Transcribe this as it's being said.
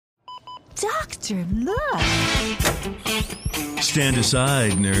Doctor, look. Stand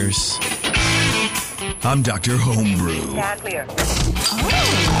aside, nurse. I'm Dr. Homebrew. Stand clear.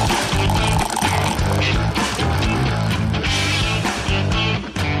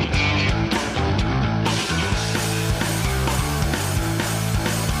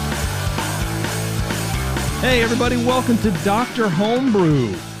 Hey everybody, welcome to Dr.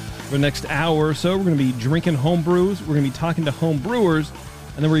 Homebrew. For the next hour or so, we're going to be drinking homebrews, we're going to be talking to home brewers,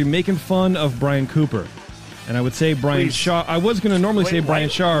 and then we're going to be making fun of Brian Cooper. And I would say Brian Shaw. I was going to normally say Brian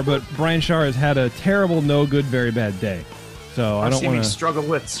Shaw, but Brian Shaw has had a terrible, no good, very bad day. So I don't want to struggle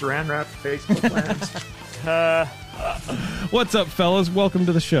with saran wrap Facebook plans. What's up, fellas? Welcome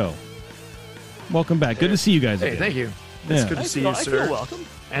to the show. Welcome back. Good to see you guys again. Hey, thank you. It's good to see you, sir. I feel welcome.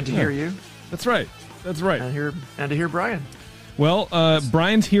 And to hear you. That's right. That's right. And to hear Brian. Well,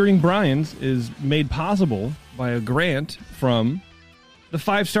 Brian's Hearing Brian's is made possible by a grant from the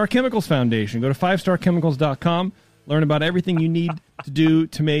 5-Star Chemicals Foundation. Go to 5starchemicals.com. Learn about everything you need to do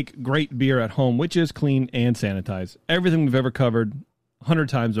to make great beer at home, which is clean and sanitize. Everything we've ever covered 100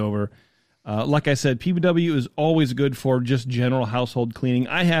 times over. Like I said, PBW is always good for just general household cleaning.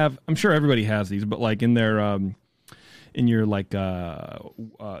 I'm sure everybody has these, but like in their in your like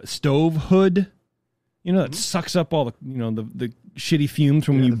stove hood, you know, that sucks up all the the shitty fumes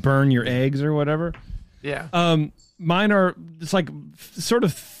from when you burn your eggs or whatever. Yeah. Mine are it's like sort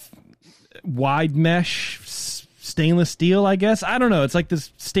of wide mesh stainless steel, I guess. I don't know. It's like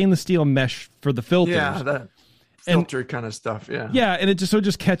this stainless steel mesh for the filters. Yeah, that filter kind of stuff. Yeah. Yeah, and it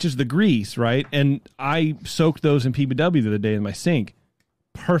just catches the grease, right? And I soaked those in PBW the other day in my sink.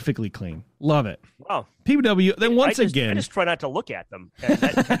 Perfectly clean. Love it. Wow. PBW, then once again... I just try not to look at them, and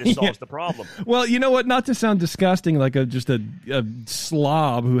that kind of solves the problem. Well, you know what? Not to sound disgusting, like just a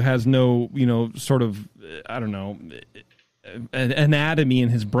slob who has no, sort of, I don't know, an anatomy in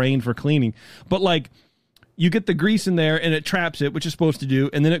his brain for cleaning. But, like, you get the grease in there, and it traps it, which it's supposed to do,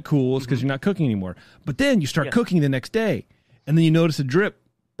 and then it cools because you're not cooking anymore. But then you start cooking the next day, and then you notice a drip,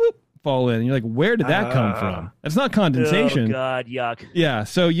 boop, fall in. And you're like, where did that come from? That's not condensation. Oh, God, yuck. Yeah,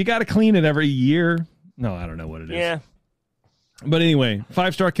 so you got to clean it every year. No, I don't know what it is. Yeah. But anyway,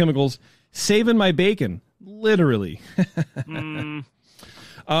 5-Star Chemicals, saving my bacon, literally.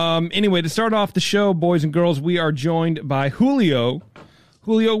 Anyway, to start off the show, boys and girls, we are joined by Julio.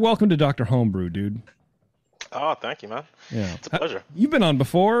 Julio, welcome to Dr. Homebrew, dude. Oh, thank you, man. Yeah. It's a pleasure. You've been on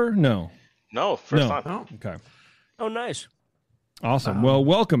before? No. No, first time. Oh. Okay. Oh, nice. Awesome. Well,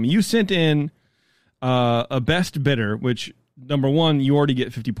 welcome. You sent in a best bidder, which, number one, you already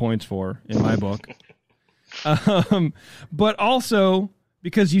get 50 points for in my book. But also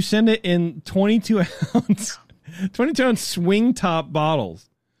because you send it in 22-ounce swing top bottles.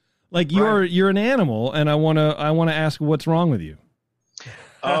 Like you're an animal, and I wanna ask what's wrong with you.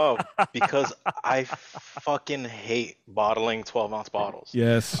 Oh, because I fucking hate bottling 12-ounce bottles.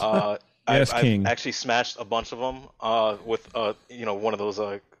 Yes. I've King. actually smashed a bunch of them with one of those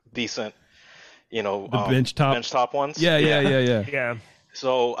decent the bench top ones. Yeah.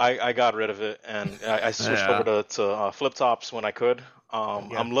 So I got rid of it, and I switched over to flip tops when I could.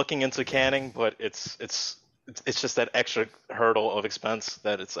 I'm looking into canning, but it's just that extra hurdle of expense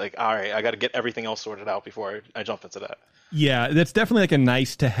that it's like, all right, I got to get everything else sorted out before I jump into that. Yeah, that's definitely like a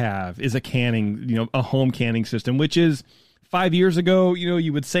nice to have is a canning, a home canning system, which is 5 years ago,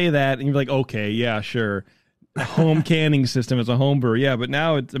 you would say that and you're like, okay, yeah, sure. A home canning system as a home brewer. Yeah, but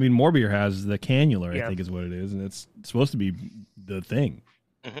now more beer has the cannula, I think is what it is, and it's supposed to be the thing.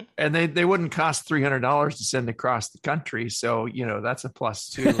 Mm-hmm. And they wouldn't cost $300 to send across the country, so that's a plus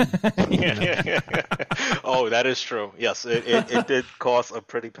too. Oh, that is true. Yes, it did cost a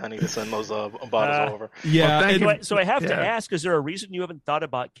pretty penny to send those bottles over. Yeah. Well, so I have to ask: is there a reason you haven't thought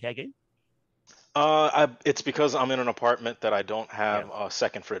about kegging? It's because I'm in an apartment that I don't have a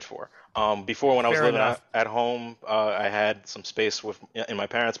second fridge for. Before, when I was living at home, I had some space in my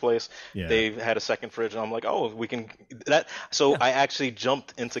parents' place. Yeah. They had a second fridge, and I'm like, oh, we can that. So I actually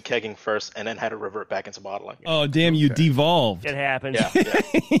jumped into kegging first, and then had to revert back into bottling. Oh, damn! You devolved. It happens. Yeah.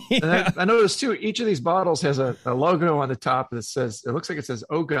 And I noticed too. Each of these bottles has a logo on the top that says. It looks like it says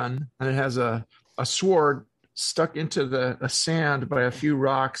Ogun, and it has a sword stuck into the sand by a few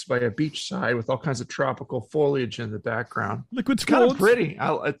rocks by a beach side with all kinds of tropical foliage in the background. Liquid It's kind of Swords. pretty.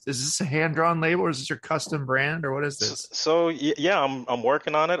 Is this a hand-drawn label, or is this your custom brand, or what is this? So yeah, I'm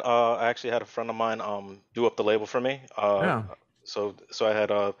working on it. I actually had a friend of mine do up the label for me. So I had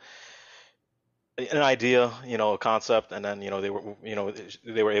an idea, a concept, and then they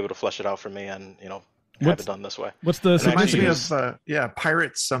were able to flesh it out for me, and have it done this way. What's the significance? Reminds me of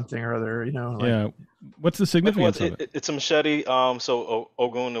Pirates something or other. What's the significance of it? It's a machete. So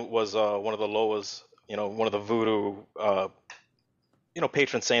Ogun was one of the Loas, one of the voodoo,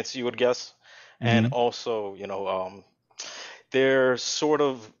 patron saints, you would guess, and also, they're sort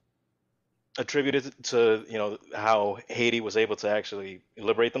of attributed to how Haiti was able to actually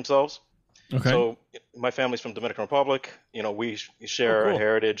liberate themselves. Okay. So my family's from Dominican Republic. We share a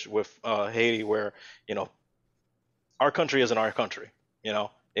heritage with Haiti, where our country isn't our country.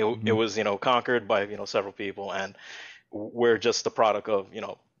 It was conquered by several people, and we're just the product of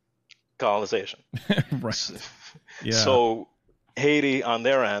colonization. Right. Yeah. So Haiti, on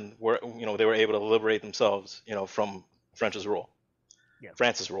their end, they were able to liberate themselves from France's rule.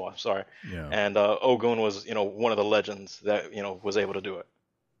 I'm sorry. Yeah. And Ogun was one of the legends that was able to do it.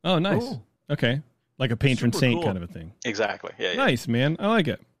 Oh, nice. Cool. Okay, like a patron Super saint cool. kind of a thing. Exactly. Yeah. Nice, man. I like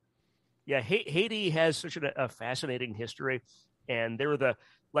it. Yeah, Haiti has such a fascinating history, and they were the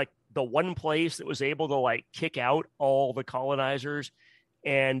one place that was able to kick out all the colonizers,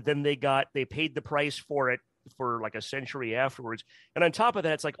 and then they paid the price for it for a century afterwards. And on top of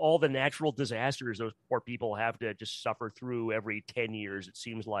that, it's all the natural disasters those poor people have to just suffer through every 10 years. It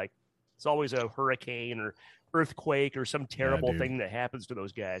seems like it's always a hurricane or earthquake or some terrible thing that happens to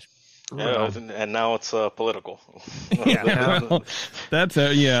those guys. Yeah, and now it's political. Well, that's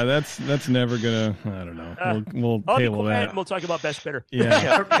never gonna. I don't know. We'll table that. And we'll talk about best bidder.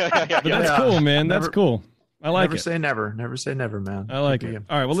 Yeah, but that's cool, man. That's cool. I like never it. Say never. Never say never, man. I like it.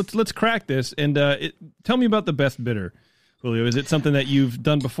 All right. Well, let's crack this and tell me about the best bidder, Julio. Is it something that you've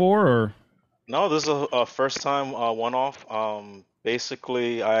done before, or? No, this is a first time one-off.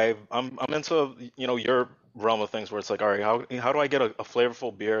 Basically, I'm into your realm of things where it's all right, how do I get a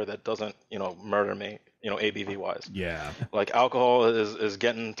flavorful beer that doesn't murder me ABV wise? Yeah. Alcohol is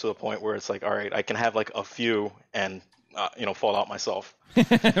getting to the point where it's all right, I can have a few and fall out myself.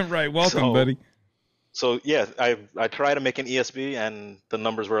 Right. Welcome, buddy. So yeah, I try to make an ESB and the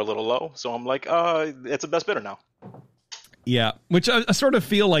numbers were a little low, so I'm it's a best bidder now. Yeah, which I sort of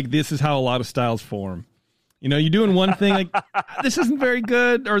feel like this is how a lot of styles form. You're doing one thing this isn't very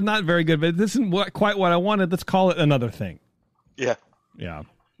good or not very good, but this isn't quite what I wanted. Let's call it another thing. Yeah. Yeah.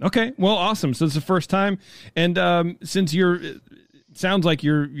 Okay. Well, awesome. So it's the first time, and since it sounds like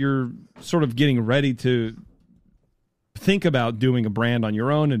you're sort of getting ready to think about doing a brand on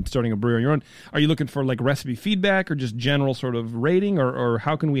your own and starting a brewery on your own, are you looking for recipe feedback or just general sort of rating, or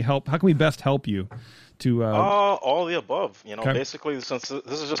how can we best help you to all of the above? Okay. Basically, since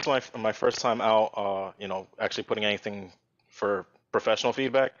this is just my first time out, actually putting anything for professional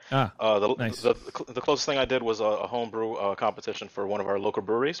feedback. Nice. The closest thing I did was a homebrew competition for one of our local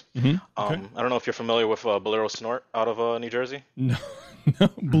breweries. Okay. I don't know if you're familiar with Bolero Snort out of New Jersey. No.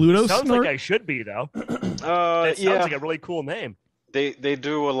 Bluto Sounds Snort? like I should be, though. It sounds like a really cool name. They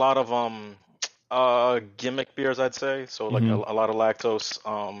do a lot of gimmick beers, I'd say. So a lot of lactose.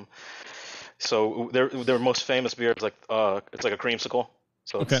 So their most famous beer is it's like a creamsicle.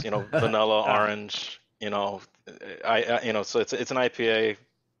 So it's vanilla, orange. So it's an IPA,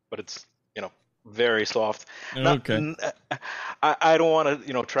 but it's very soft. Okay. I don't want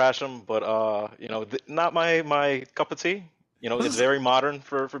to trash them, but not my cup of tea. It's very modern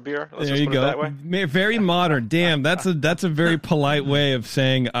for beer. Let's there just you put go. it that way. Very modern. Damn, that's a very polite way of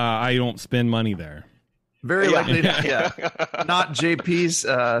saying I don't spend money there. Very likely, not JP's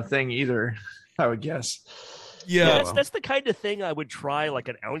thing either, I would guess. Yeah, that's the kind of thing I would try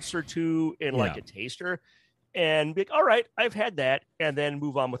an ounce or two in a taster, and be all right, I've had that, and then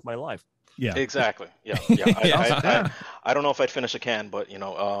move on with my life. Yeah, exactly. Yeah. I don't know if I'd finish a can, but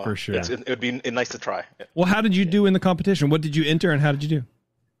for sure, it would be nice to try. Well, how did you do in the competition? What did you enter, and how did you do?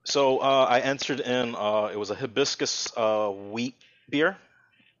 So I entered in. It was a hibiscus wheat beer.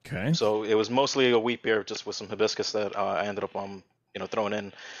 Okay. So it was mostly a wheat beer, just with some hibiscus that I ended up throwing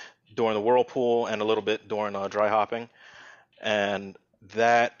in during the whirlpool and a little bit during dry hopping, and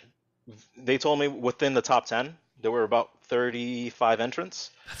that they told me within the top 10 there were about 35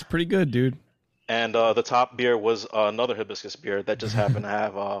 entrants. That's pretty good, dude. And the top beer was another hibiscus beer that just happened to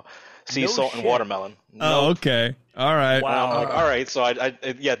have sea salt and watermelon. Oh, okay. All right. Wow. I'm all right. So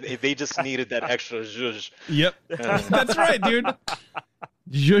they just needed that extra zhuzh. Yep. That's right, dude.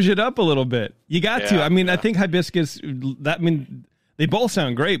 Zhuzh it up a little bit. You got to. I mean, I think hibiscus. They both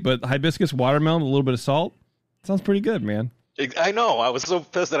sound great, but hibiscus, watermelon, a little bit of salt, sounds pretty good, man. I know. I was so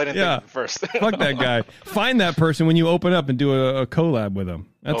pissed that I didn't think of it first. Fuck that guy. Find that person when you open up and do a collab with him.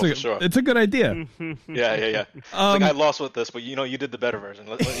 For sure. It's a good idea. Yeah. I lost with this, but you did the better version.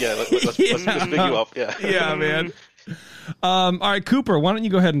 Let's big you up. Yeah. Yeah, man. All right, Cooper, why don't you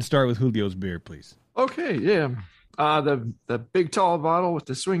go ahead and start with Julio's beer, please? Okay, yeah. The big tall bottle with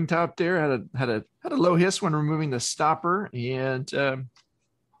the swing top there had a low hiss when removing the stopper, and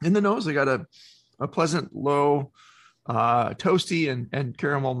in the nose I got a pleasant low toasty and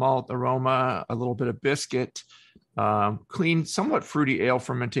caramel malt aroma, a little bit of biscuit, clean, somewhat fruity ale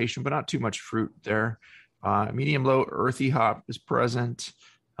fermentation, but not too much fruit there. Medium low earthy hop is present.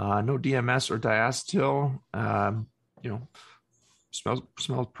 No DMS or diacetyl. Smells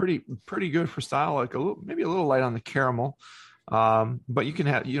pretty good for style. Like maybe a little light on the caramel. But you can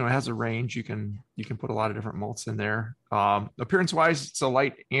have, it has a range. You can put a lot of different malts in there. Appearance wise, it's a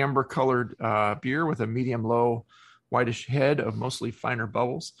light amber colored beer with a medium low whitish head of mostly finer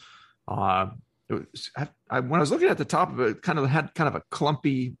bubbles. When I was looking at the top of it, it had kind of a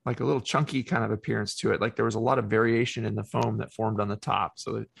clumpy, like a little chunky kind of appearance to it. Like there was a lot of variation in the foam that formed on the top.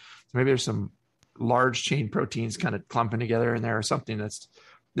 So maybe there's some large chain proteins kind of clumping together in there or something it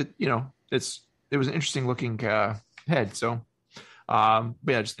was an interesting looking head. So, but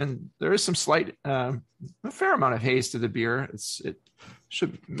yeah, and there is some slight, a fair amount of haze to the beer. It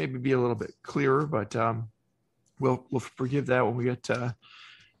should maybe be a little bit clearer, but we'll forgive that when we get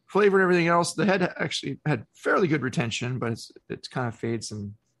flavor and everything else. The head actually had fairly good retention, but it's kind of fades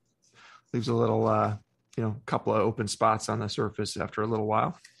and leaves a little, couple of open spots on the surface after a little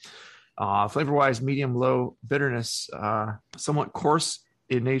while. Flavor wise, medium low bitterness, somewhat coarse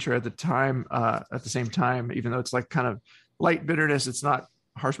in nature at the same time, even though it's like kind of light bitterness, it's not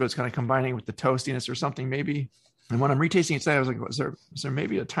harsh, but it's kind of combining with the toastiness or something maybe. And when I'm retasting it today, I was like, is there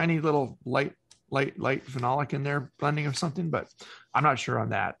maybe a tiny little light phenolic in there blending of something, but I'm not sure on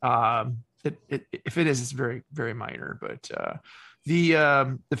that. If it is, it's very, very minor, but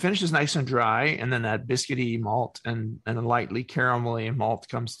the finish is nice and dry, and then that biscuity malt and a lightly caramelly malt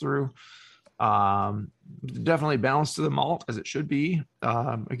comes through. Definitely balanced to the malt as it should be.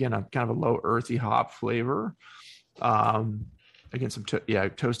 Again, a kind of a low earthy hop flavor. Again, some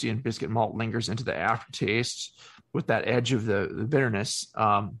toasty and biscuit malt lingers into the aftertaste with that edge of the bitterness.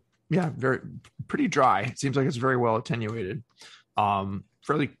 Pretty dry. It seems like it's very well attenuated.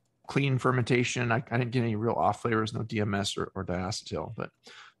 Fairly clean fermentation. I didn't get any real off flavors, no DMS or diacetyl, but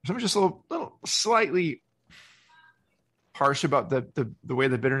something just a little slightly harsh about the way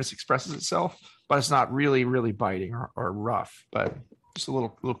the bitterness expresses itself, but it's not really, really biting or rough, but just a little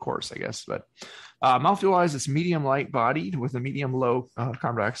coarse, I guess. But mouthfeel wise, it's medium light bodied with a medium low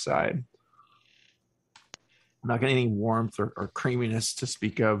carbon dioxide. I'm not getting any warmth or creaminess to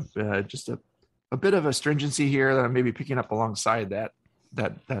speak of. Just a bit of astringency here that I'm maybe picking up alongside that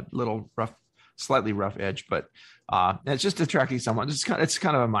little rough, slightly rough edge, but it's just attracting someone. It's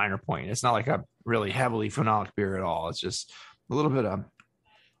kind of a minor point. It's not like a really heavily phenolic beer at all. It's just a little bit of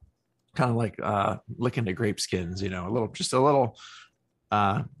kind of like licking the grape skins, a little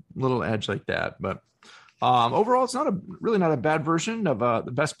edge like that. But overall, it's really not a bad version of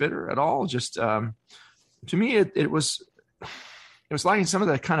the best bitter at all. Just to me, it was lacking some of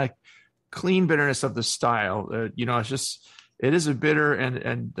the kind of clean bitterness of the style. It is a bitter,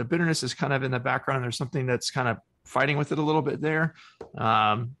 and the bitterness is kind of in the background. There's something that's kind of fighting with it a little bit there.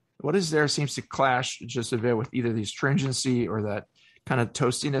 What is there seems to clash just a bit with either the astringency or that kind of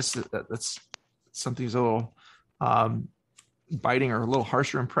toastiness. That's something's a little biting or a little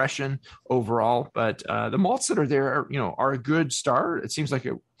harsher impression overall. But the malts that are there are a good start. It seems like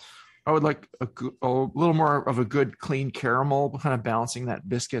I would like a little more of a good clean caramel, kind of balancing that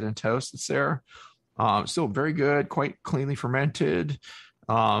biscuit and toast that's there. Still very good, quite cleanly fermented.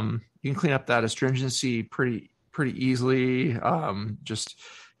 You can clean up that astringency pretty easily. Just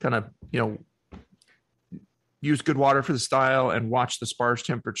kind of, use good water for the style and watch the sparge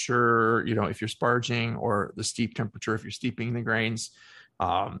temperature, if you're sparging, or the steep temperature if you're steeping the grains.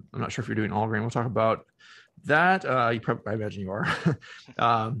 I'm not sure if you're doing all grain. We'll talk about that. I imagine you are.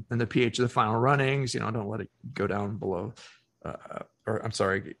 And the pH of the final runnings, don't let it go down below,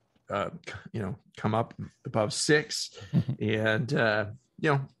 come up above 6. And, but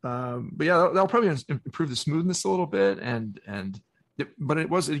yeah, that'll probably improve the smoothness a little bit. But it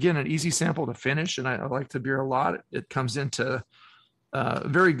was, again, an easy sample to finish. And I like the beer a lot. It comes into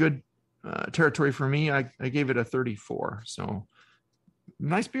very good territory for me. I gave it a 34. So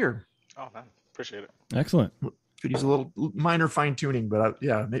nice beer. Oh, man. Appreciate it. Excellent. Could use a little minor fine tuning, but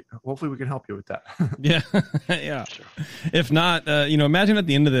hopefully we can help you with that. Yeah. Yeah. Sure. If not, imagine at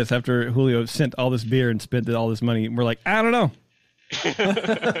the end of this, after Julio sent all this beer and spent all this money, we're like, I don't know.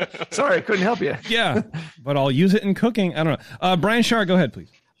 Sorry, I couldn't help you. Yeah, but I'll use it in cooking. I don't know. Brian Shar, go ahead, please.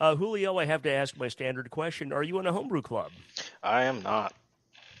 Julio, I have to ask my standard question. Are you in a homebrew club? I am not.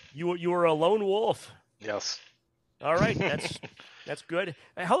 You are a lone wolf. Yes. All right, that's good.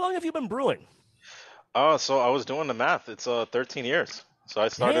 How long have you been brewing? So I was doing the math. It's 13 years. So I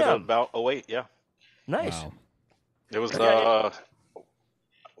started Damn. about '08. Yeah. Nice. Wow. It was Yeah.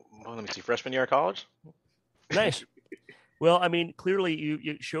 well, let me see, freshman year of college. Nice. Well, I mean, clearly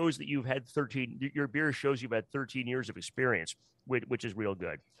it shows that you've had 13. Your beer shows you've had 13 years of experience, which is real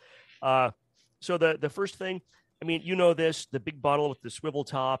good. So the first thing, I mean, you know this, the big bottle with the swivel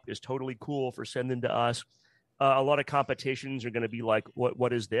top is totally cool for sending to us. A lot of competitions are going to be like,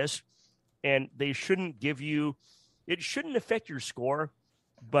 what is this? And they shouldn't give you, it shouldn't affect your score,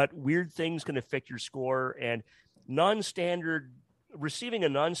 but weird things can affect your score. And receiving a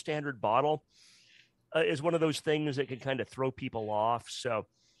non-standard bottle is one of those things that can kind of throw people off. So,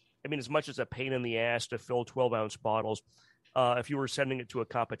 I mean, as much as a pain in the ass to fill 12-ounce bottles, if you were sending it to a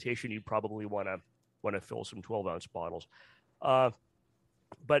competition, you'd probably want to fill some 12-ounce bottles.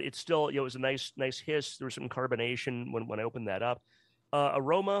 But it's still, it was a nice hiss. There was some carbonation when I opened that up.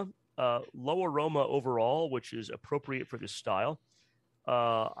 Aroma, low aroma overall, which is appropriate for this style.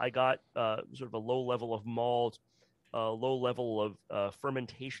 I got sort of a low level of malt, low level of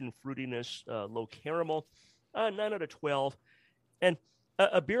fermentation fruitiness, low caramel, 9 out of 12. And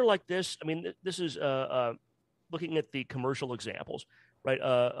a beer like this, I mean, this is looking at the commercial examples,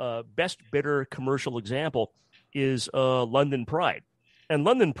 right? Best bitter commercial example is London Pride. And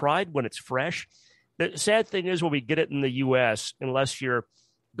London Pride, when it's fresh, the sad thing is when we get it in the U.S., unless you're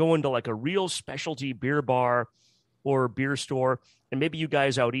going to like a real specialty beer bar or beer store, and maybe you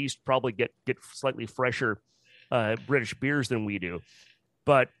guys out east probably get slightly fresher British beers than we do.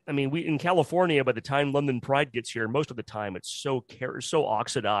 But I mean, we in California, by the time London Pride gets here, most of the time it's so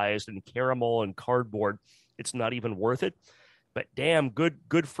oxidized and caramel and cardboard, it's not even worth it. But damn,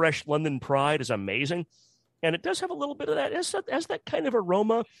 good fresh London Pride is amazing, and it does have a little bit of that. It has that kind of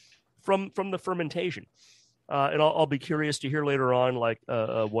aroma from the fermentation. And I'll be curious to hear later on, like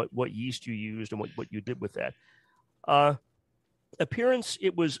what yeast you used and what you did with that. Appearance,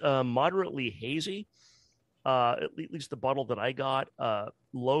 it was moderately hazy. At least the bottle that I got,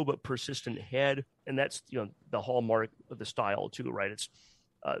 low but persistent head, and that's the hallmark of the style too, right? It's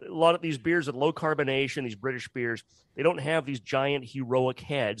a lot of these beers at low carbonation, these British beers, they don't have these giant heroic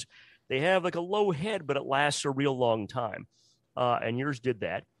heads. They have like a low head, but it lasts a real long time, and yours did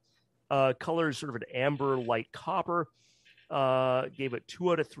that. Color is sort of an amber light copper. Gave it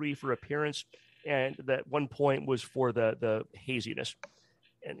 2 out of 3 for appearance, and that 1 point was for the haziness.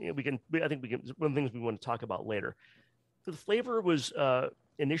 And I think we can. One of the things we want to talk about later. The flavor was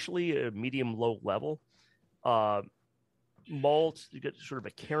initially a medium-low level. Malt, you get sort of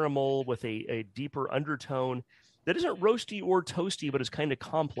a caramel with a deeper undertone that isn't roasty or toasty, but is kind of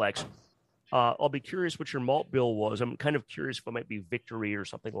complex. I'll be curious what your malt bill was. I'm kind of curious if it might be Victory or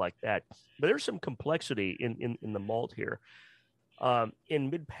something like that. But there's some complexity in the malt here. In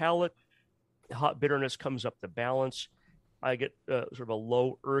mid-palate, hot bitterness comes up the balance. I get sort of a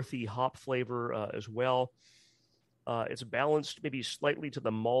low earthy hop flavor as well. It's balanced maybe slightly to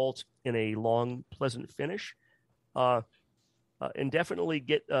the malt in a long, pleasant finish. And definitely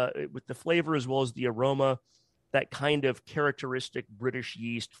get with the flavor as well as the aroma, that kind of characteristic British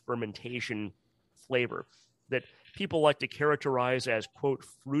yeast fermentation flavor that people like to characterize as, quote,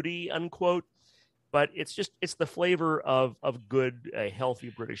 fruity, unquote. But it's the flavor of good,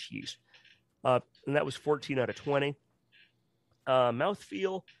 healthy British yeast. And that was 14 out of 20.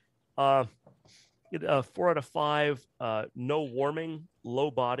 Mouthfeel, 4 out of 5. No warming,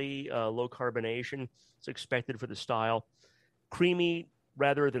 low body, low carbonation. It's expected for the style. Creamy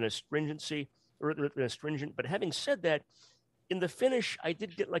rather than astringent. But having said that, in the finish, I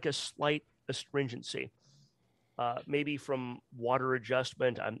did get like a slight astringency. Maybe from water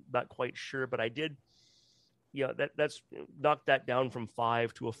adjustment. I'm not quite sure, but I did. That's knocked that down from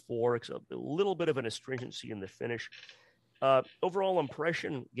 5 to a 4. It's a little bit of an astringency in the finish. Overall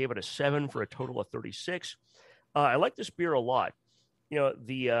impression, gave it a 7 for a total of 36. I like this beer a lot.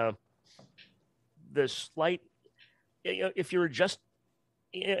 The slight, if you're just,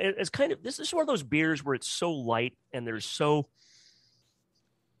 it's kind of, this is one of those beers where it's so light and there's so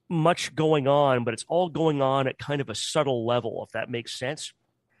much going on, but it's all going on at kind of a subtle level, if that makes sense.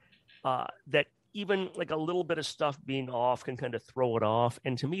 That even like a little bit of stuff being off can kind of throw it off.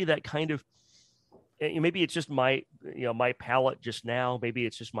 And to me, that kind of, maybe it's just my palate just now. Maybe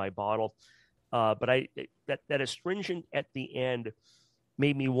it's just my bottle. But that astringent at the end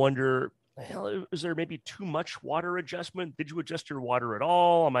made me wonder, is there maybe too much water adjustment? Did you adjust your water at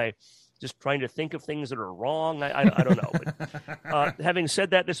all? Am I just trying to think of things that are wrong? I don't know. But having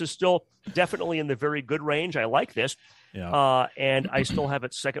said that, this is still definitely in the very good range. I like this. Yeah. And I still have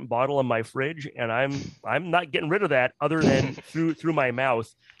its second bottle in my fridge, and I'm not getting rid of that other than through my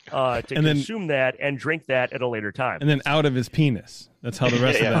mouth to consume that and drink that at a later time. And then out of his penis. That's how the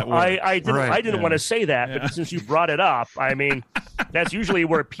rest of that works. I didn't want to say that, but since you brought it up, I mean, that's usually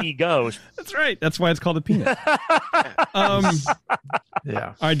where pee goes. That's right. That's why it's called a penis.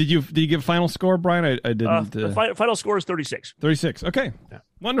 Yeah. All right. Did you give final score, Brian? I didn't. The final score is 36. 36. Okay. Yeah.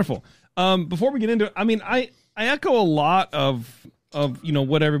 Wonderful. Before we get into it, I mean, I echo a lot of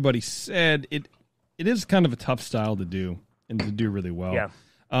what everybody said. It is kind of a tough style to do and to do really well. Yeah.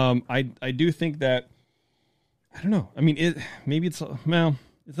 I do think that, I don't know. I mean, is it a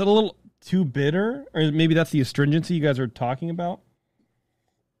little too bitter, or maybe that's the astringency you guys are talking about?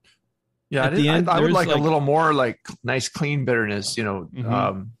 Yeah, I would like a little more like nice clean bitterness.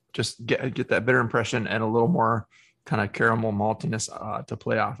 Just get that bitter impression and a little more kind of caramel maltiness to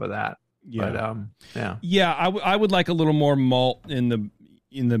play off of that. Yeah, but, yeah. I would like a little more malt in the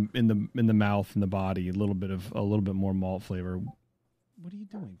mouth and the body. A little bit more malt flavor. What are you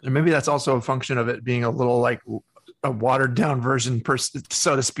doing? And maybe that's also a function of it being a little like a watered down version,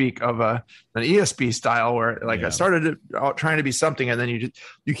 so to speak, of an ESB style, where I started out trying to be something, and then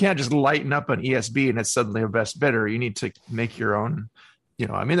you can't just lighten up an ESB and it's suddenly a best bitter. You need to make your own.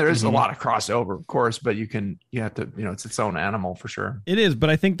 I mean, there is a lot of crossover, of course, but you have to, it's its own animal for sure. It is,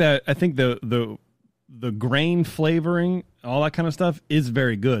 but I think the grain flavoring, all that kind of stuff is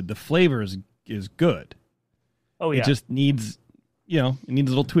very good. The flavor is good. Oh yeah, it just needs. It needs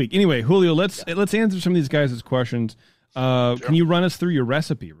a little tweak. Anyway, Julio, let's answer some of these guys' questions. Sure. Can you run us through your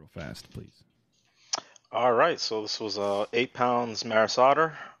recipe real fast, please? All right. So this was 8 pounds Maris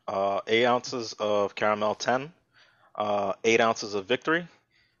Otter, 8 ounces of Caramel 10, 8 ounces of Victory,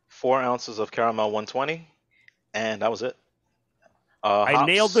 4 ounces of Caramel 120, and that was it. I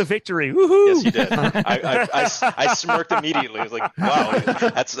nailed the Victory. Woohoo! Yes, you did. I smirked immediately. I was like, wow,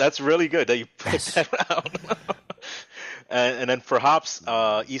 that's really good that you put that out. And then for hops,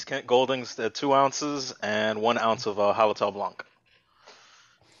 East Kent Goldings, 2 ounces and 1 ounce of Hallertau Blanc.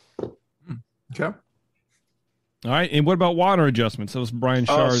 Okay. All right. And what about water adjustments? That was Brian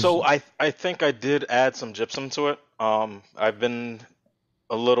Schar's. So I think I did add some gypsum to it. I've been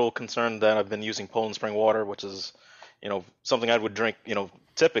a little concerned that I've been using Poland Spring water, which is, something I would drink,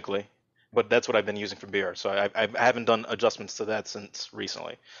 typically. But that's what I've been using for beer. So I haven't done adjustments to that since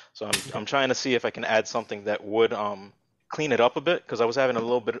recently. So I'm trying to see if I can add something that would clean it up a bit, because I was having a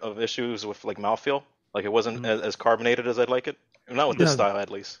little bit of issues with like mouthfeel. Like it wasn't as carbonated as I'd like it. Not with this style,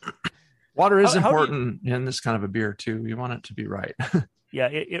 at least. Water is important in this kind of a beer too. You want it to be right. Yeah,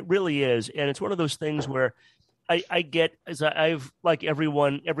 it really is. And it's one of those things where I get, as I've, like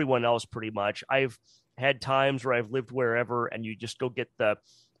everyone else pretty much, I've had times where I've lived wherever and you just go get the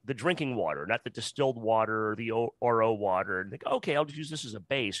drinking water, not the distilled water or the RO water, and think, okay, I'll just use this as a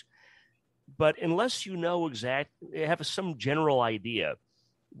base. But unless you know have some general idea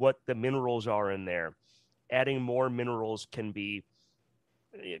what the minerals are in there, adding more minerals can kind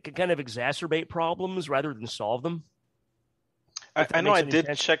of exacerbate problems rather than solve them. I know I did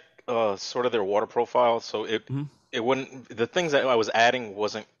check sort of their water profile, so it wouldn't. The things that I was adding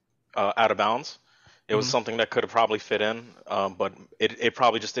wasn't out of bounds. It was something that could have probably fit in, but it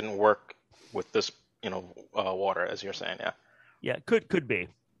probably just didn't work with this water, as you're saying. Yeah, could be.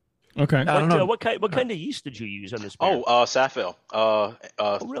 Okay. What kind of yeast did you use on this beer? Safale.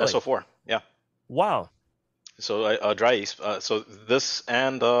 Really? SO4. Yeah. Wow. So dry yeast. So this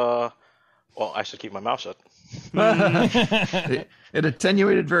and I should keep my mouth shut. It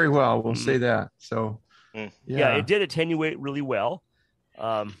attenuated very well. We'll say that. So yeah, it did attenuate really well.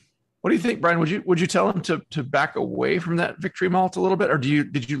 What do you think, Brian? Would you tell him to back away from that Victory malt a little bit, or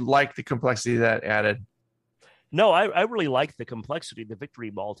did you like the complexity that added? No, I really like the complexity the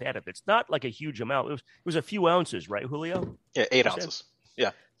Victory malt added. It's not like a huge amount. It was a few ounces, right, Julio? Yeah, 8 ounces.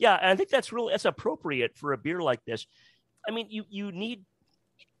 Yeah. Yeah, and I think that's appropriate for a beer like this. I mean, you need,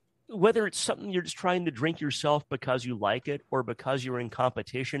 whether it's something you're just trying to drink yourself because you like it or because you're in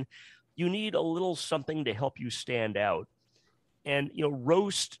competition, you need a little something to help you stand out. And,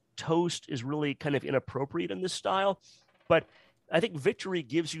 roast toast is really kind of inappropriate in this style. But I think Victory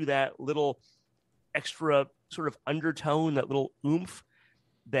gives you that little extra sort of undertone, that little oomph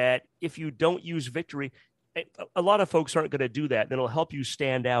that if you don't use Victory, a lot of folks aren't going to do that. And it'll help you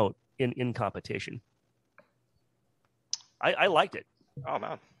stand out in competition. I liked it. Oh,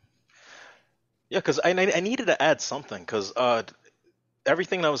 man. Yeah, because I needed to add something, because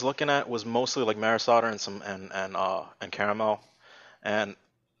everything I was looking at was mostly like Maris Otter and caramel, and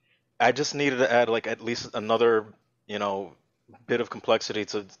I just needed to add like at least another bit of complexity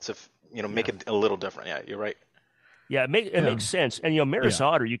to make it a little different. Yeah, you're right. Yeah, it makes sense. And, Maris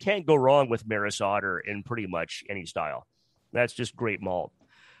Otter, you can't go wrong with Maris Otter in pretty much any style. That's just great malt.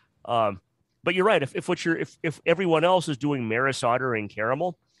 But you're right. If everyone else is doing Maris Otter and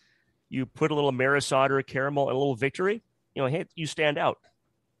caramel, you put a little Maris Otter, caramel, and a little Victory, hey, you stand out.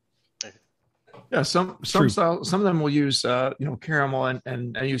 Yeah, some of them will use caramel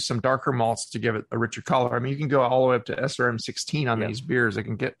and use some darker malts to give it a richer color. I mean, you can go all the way up to SRM 16 on these beers. It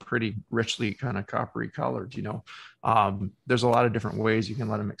can get pretty richly kind of coppery colored. There's a lot of different ways you can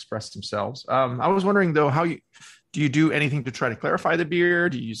let them express themselves. I was wondering though, do you do anything to try to clarify the beer?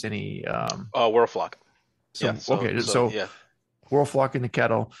 Do you use any Whirlflock? Whirlflock in the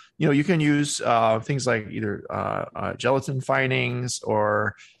kettle. You can use things like either gelatin finings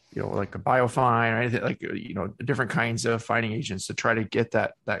or like a biofine or anything, like different kinds of fining agents to try to get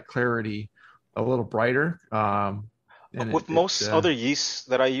that clarity a little brighter. With most other yeasts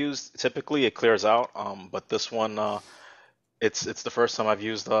that I use, typically it clears out. But this one, it's the first time I've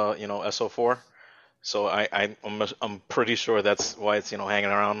used SO4, so I'm pretty sure that's why it's hanging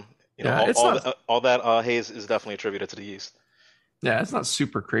around. All that haze is definitely attributed to the yeast. Yeah, it's not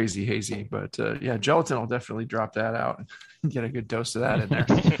super crazy hazy, but gelatin will definitely drop that out and get a good dose of that in there.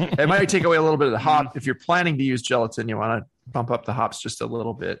 It might take away a little bit of the hop. If you're planning to use gelatin, you want to bump up the hops just a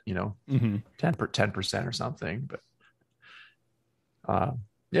little bit, 10% or something. But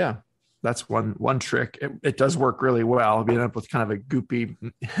that's one trick. It does work really well. Being up with kind of a goopy,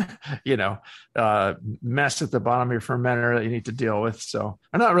 mess at the bottom of your fermenter that you need to deal with. So,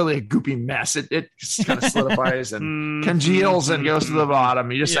 not really a goopy mess. It just kind of solidifies and congeals and goes to the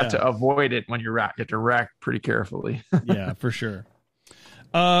bottom. You just have to avoid it when you have to rack pretty carefully. Yeah, for sure.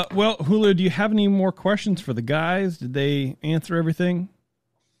 Well, Julio, do you have any more questions for the guys? Did they answer everything?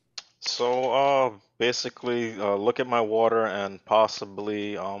 So, basically, look at my water and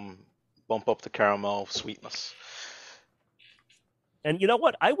possibly bump up the caramel sweetness. And you know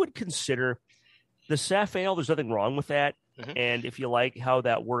what? I would consider the Saf Ale. There's nothing wrong with that. Mm-hmm. And if you like how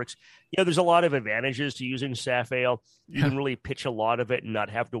that works, there's a lot of advantages to using Saf Ale. You can really pitch a lot of it and not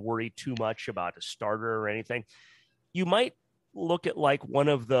have to worry too much about a starter or anything. You might look at like one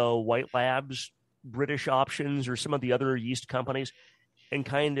of the White Labs British options or some of the other yeast companies and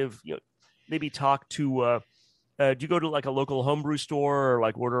kind of, maybe talk to, do you go to like a local homebrew store or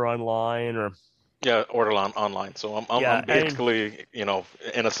like order online or? Yeah, order online. So I'm basically, in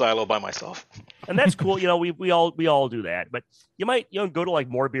a silo by myself. And that's cool. We all do that, but you might, go to like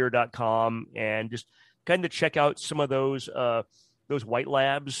morebeer.com and just kind of check out some of those White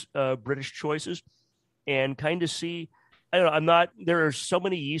Labs, British choices and kind of see, I don't know, there are so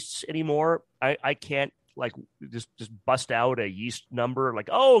many yeasts anymore. I can't like just bust out a yeast number like,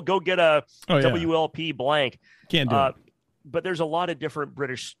 go get a WLP blank. Can't do it. But there's a lot of different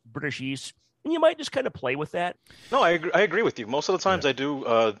British yeasts, and you might just kind of play with that. No, I agree with you. Most of the times I do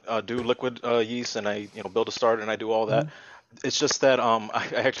liquid yeast, and I build a starter, and I do all that. Mm-hmm. It's just that I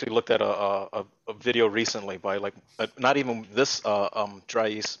actually looked at a video recently by like not even this dry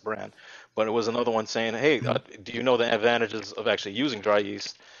yeast brand, but it was another one saying, hey, do you know the advantages of actually using dry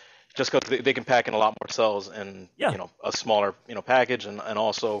yeast? Just because they can pack in a lot more cells and a smaller package, and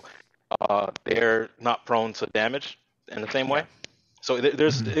also they're not prone to damage in the same way. So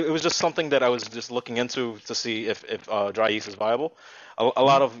it was just something that I was just looking into to see if dry yeast is viable. A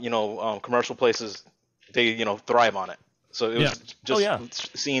lot of commercial places they thrive on it. So it was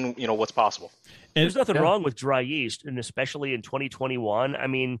just seeing what's possible. And there's nothing wrong with dry yeast, and especially in 2021. I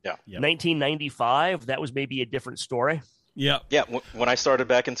mean, 1995 that was maybe a different story. Yeah. Yeah. When I started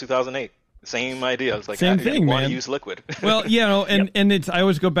back in 2008, same idea. It's like same thing, want man. to use liquid. Well, and it's I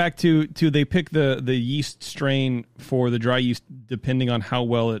always go back to they pick the yeast strain for the dry yeast depending on how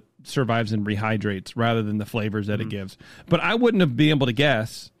well it survives and rehydrates rather than the flavors that it gives. But I wouldn't have been able to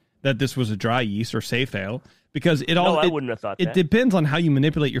guess that this was a dry yeast or safe ale because I wouldn't have thought that. It depends on how you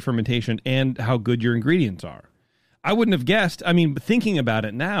manipulate your fermentation and how good your ingredients are. I wouldn't have guessed. I mean, thinking about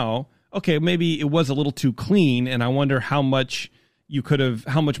it now, okay, maybe it was a little too clean, and I wonder how much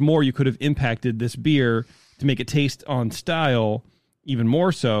more you could have impacted this beer to make it taste on style even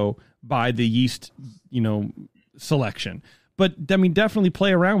more so by the yeast, selection. But I mean, definitely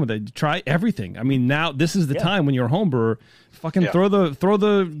play around with it. Try everything. I mean, now this is the time when you're a home brewer. Fucking throw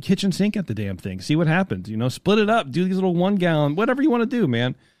the kitchen sink at the damn thing. See what happens. Split it up. Do these little 1 gallon, whatever you want to do,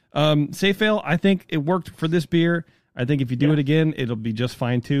 man. Safe ale, I think it worked for this beer. I think if you do it again, it'll be just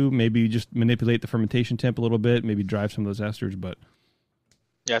fine too. Maybe you just manipulate the fermentation temp a little bit, maybe drive some of those esters, but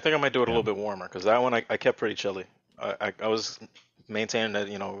yeah, I think I might do it a little bit warmer because that one I kept pretty chilly. I was maintaining that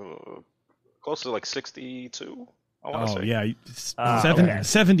close to like 62. I want to say. Yeah,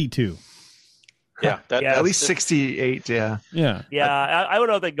 72. Yeah, at least 68. Yeah. I don't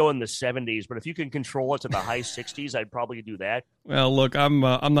know if they go in the 70s, but if you can control it to the high 60s, I'd probably do that. Well, look, I'm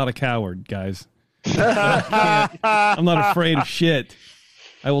not a coward, guys. I'm not afraid of shit.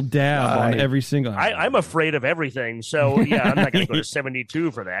 I will dab on every single. I'm afraid of everything, so yeah, I'm not going to go to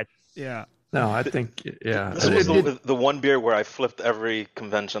 72 for that. Yeah. No, I think This was the one beer where I flipped every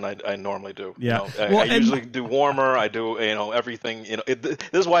convention I normally do. Yeah, I usually do warmer. I do everything. This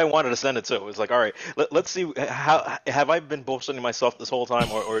is why I wanted to send it too. It's like, all right, let's see how have I been bullshitting myself this whole time,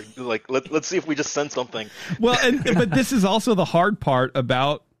 or like let's see if we just send something. Well, but this is also the hard part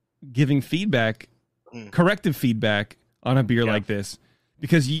about giving feedback, corrective feedback on a beer like this,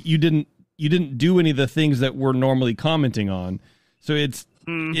 because you didn't do any of the things that we're normally commenting on, so it's.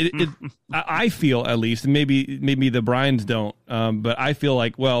 I feel, at least, and maybe the Brians don't, but I feel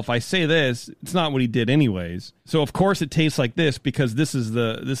like, well, if I say this, it's not what he did anyways. So of course it tastes like this because this was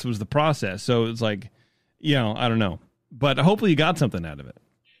the process. So it's like, I don't know, but hopefully you got something out of it.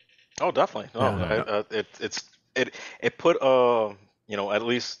 Oh, definitely. It put at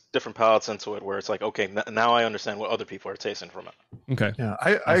least different palates into it, where it's like, okay, now I understand what other people are tasting from it. Okay. Yeah,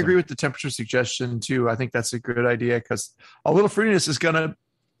 I agree with the temperature suggestion too. I think that's a good idea because a little fruitiness is going to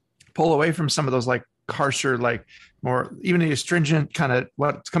pull away from some of those like harsher, like more even the astringent kind of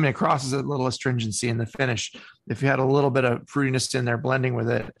what's coming across is a little astringency in the finish. If you had a little bit of fruitiness in there blending with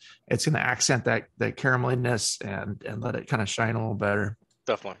it, it's going to accent that carameliness and let it kind of shine a little better.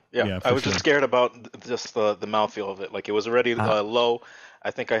 Definitely. Yeah, I was just scared about just the mouthfeel of it. Like it was already low.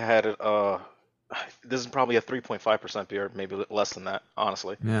 I think I had it. This is probably a 3.5% beer, maybe less than that,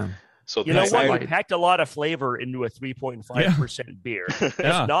 honestly. Yeah. So you know what? We packed a lot of flavor into a 3.5% beer. It's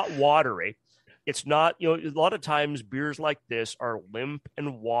not watery. It's not, a lot of times beers like this are limp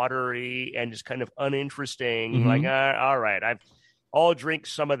and watery and just kind of uninteresting. Mm-hmm. Like, all right, I'll drink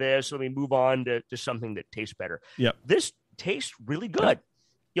some of this. Let me move on to something that tastes better. Yep. This tastes really good.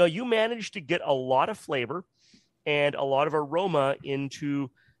 You managed to get a lot of flavor and a lot of aroma into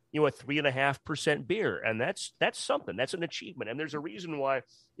a 3.5% beer, and that's something. That's an achievement, and there's a reason why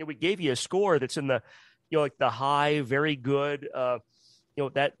we gave you a score that's in the like the high, very good,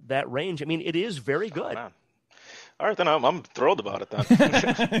 that range. I mean, it is very good. Man. All right, then I'm thrilled about it then.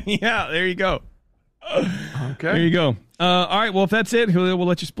 Yeah, there you go. Okay, there you go. All right, well, if that's it, Julio, we'll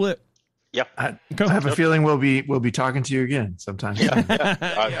let you split. Yeah, I have a feeling we'll be talking to you again sometime.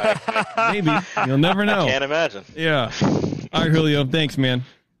 Maybe you'll never know. I can't imagine. Yeah. All right, Julio. Thanks, man.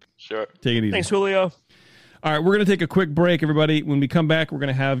 Sure. Take it easy. Thanks, Julio. All right, we're going to take a quick break, everybody. When we come back, we're going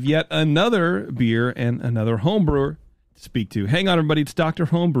to have yet another beer and another homebrewer to speak to. Hang on, everybody. It's Dr.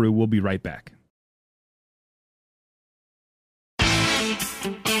 Homebrew. We'll be right back.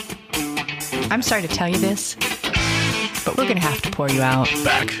 I'm sorry to tell you this, but we're going to have to pour you out.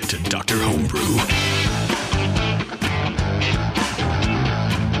 Back to Dr. Homebrew.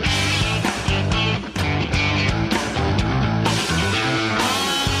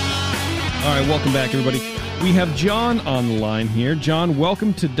 All right, welcome back, everybody. We have John on the line here. John,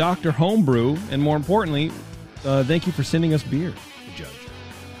 welcome to Dr. Homebrew, and more importantly, thank you for sending us beer to judge.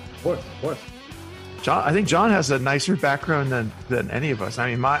 What? John, I think John has a nicer background than any of us.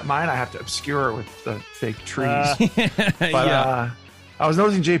 I mean, mine I have to obscure with the fake trees. But I was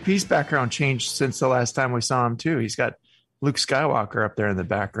noticing JP's background changed since the last time we saw him too. He's got Luke Skywalker up there in the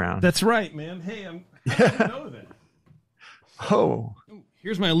background. That's right, man. Hey, I didn't know that. Oh.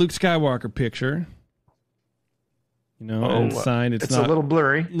 Here's my Luke Skywalker picture. And signed. It's not, a little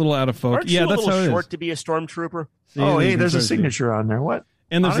blurry. A little out of focus. Aren't you a little short to be a stormtrooper? Hey, there's a signature on there. What?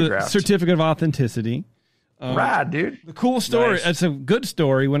 And there's a certificate of authenticity. Rad, dude. The cool story. Nice. It's a good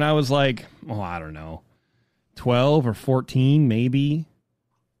story. When I was like, I don't know, 12 or 14, maybe.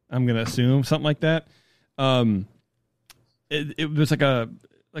 I'm going to assume something like that. It was like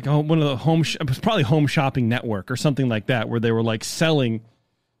one of the it was probably Home Shopping Network or something like that, where they were like selling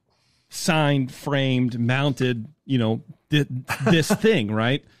signed, framed, mounted, this thing,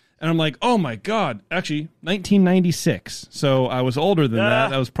 right? And I'm like, oh my God, actually 1996. So I was older than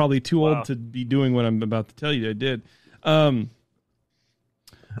that. I was probably too old to be doing what I'm about to tell you I did. I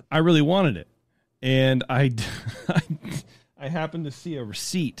really wanted it. And I happened to see a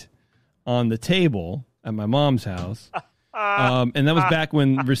receipt on the table at my mom's house. And that was back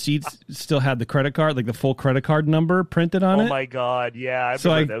when receipts still had the credit card, like the full credit card number printed on it. Oh my God. Yeah. I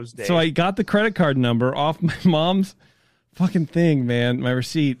remember those days. So I got the credit card number off my mom's fucking thing, man, my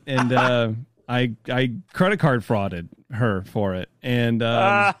receipt. And, I credit card frauded her for it. And,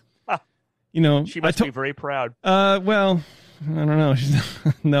 she must be very proud. Well, I don't know.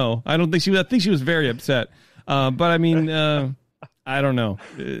 No, I don't think I think she was very upset. But I mean, I don't know.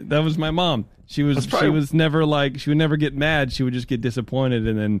 That was my mom. She was never like, she would never get mad. She would just get disappointed,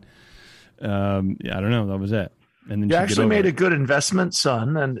 and then I don't know. That was it. And then you actually made it. a good investment,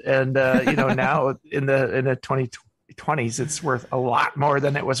 son. And now in the 2020s, it's worth a lot more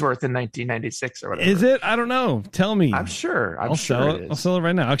than it was worth in 1996 or whatever. Is it? I don't know. Tell me. I'm sure. I'll sell it. I'll sell it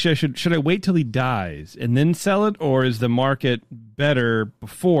right now. Actually, should I wait till he dies and then sell it, or is the market better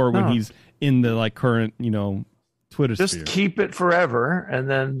before when he's in the current Twitter just sphere? Keep it forever, and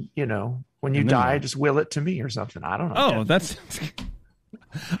then when you die, just will it to me or something. I don't know. Oh, that's.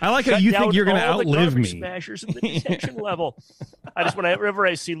 I like how you think you're going to outlive me. Smashers at the detection level. Whenever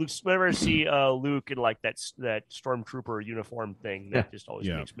I see Luke in that stormtrooper uniform thing, that just always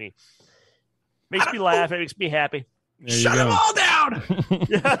makes me laugh. It makes me happy. Shut them all down.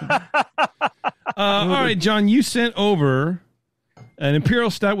 All right, John, you sent over an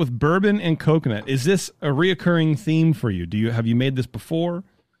Imperial Stout with bourbon and coconut. Is this a reoccurring theme for you? Have you made this before?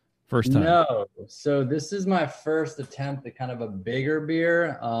 First time? No. So this is my first attempt at kind of a bigger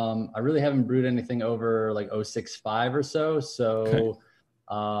beer. I really haven't brewed anything over 065 or so. So,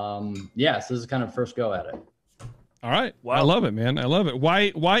 so this is kind of first go at it. All right. Wow. I love it, man. I love it.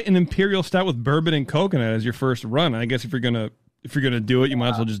 Why an Imperial Stout with bourbon and coconut as your first run? I guess if you're gonna do it, you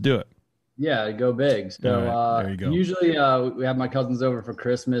might as well just do it. Yeah, go big. So right, there you go. Usually we have my cousins over for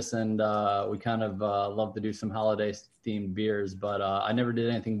Christmas, and we kind of love to do some holiday-themed beers, but I never did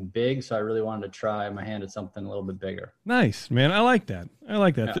anything big, so I really wanted to try my hand at something a little bit bigger. Nice, man. I like that. Yeah.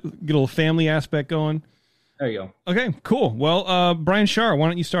 Get a little family aspect going. There you go. Okay, cool. Well, Brian Schaar, why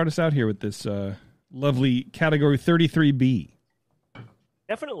don't you start us out here with this lovely category 33B?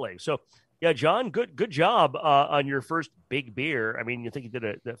 Definitely. So, yeah, John, good job on your first big beer. I mean, you think you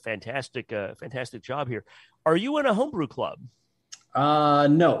did a fantastic job here. Are you in a homebrew club?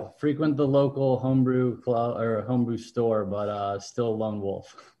 No, frequent the local homebrew club or homebrew store, but still a lone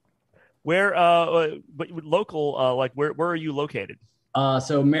wolf. Where, but local, where are you located?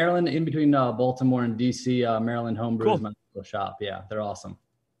 So Maryland, in between Baltimore and DC, Maryland Homebrew cool. is my local shop. Yeah, they're awesome.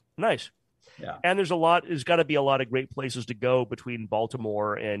 Nice. Yeah. And there's got to be a lot of great places to go between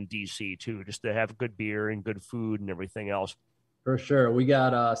Baltimore and DC too, just to have good beer and good food and everything else. For sure. We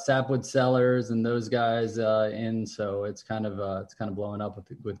got Sapwood Cellars and those guys in, so it's kind of blowing up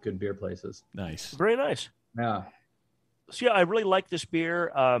with good beer places. Nice. Very nice. Yeah. So yeah, I really like this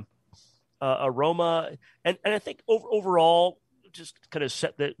beer. Aroma and I think overall, just kind of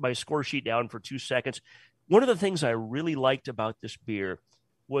set my score sheet down for 2 seconds. One of the things I really liked about this beer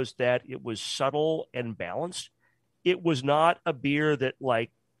was that it was subtle and balanced. It was not a beer that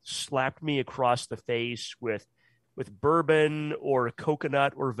slapped me across the face with bourbon or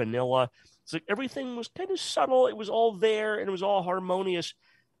coconut or vanilla. It's everything was kind of subtle. It was all there and it was all harmonious.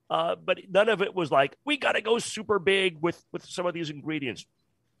 But none of it was we got to go super big with some of these ingredients.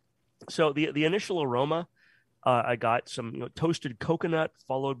 So the initial aroma, I got some toasted coconut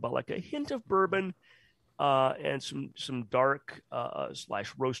followed by a hint of bourbon, and some dark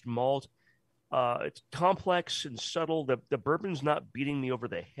 / roast malt. It's complex and subtle. The bourbon's not beating me over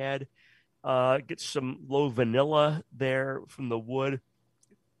the head. Get some low vanilla there from the wood.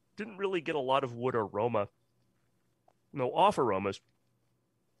 Didn't really get a lot of wood aroma. No off aromas.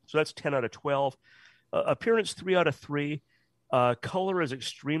 So that's 10 out of 12. Appearance 3 out of 3. Color is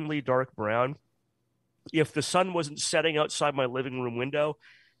extremely dark brown. If the sun wasn't setting outside my living room window,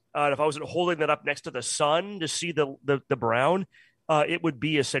 if I wasn't holding that up next to the sun to see the brown, it would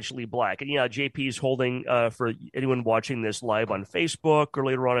be essentially black. And yeah, JP's holding, for anyone watching this live on Facebook or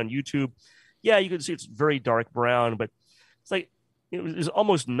later on YouTube, yeah, you can see it's very dark brown, but it's there's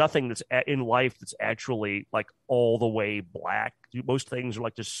almost nothing that's in life that's actually all the way black. Most things are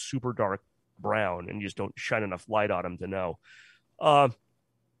just super dark brown, and you just don't shine enough light on them to know.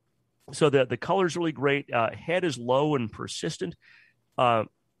 So the color's really great. Head is low and persistent.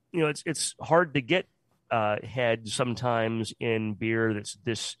 It's hard to get head sometimes in beer that's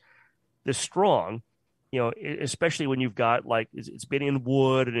this strong, especially when you've got it's been in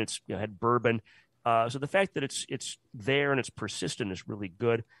wood and it's had bourbon. So the fact that it's there and it's persistent is really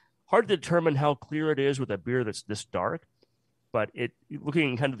good. Hard to determine how clear it is with a beer that's this dark, but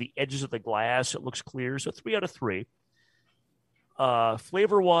looking kind of the edges of the glass, it looks clear. So 3 out of 3.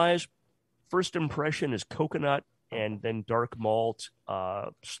 Flavor wise, first impression is coconut and then dark malt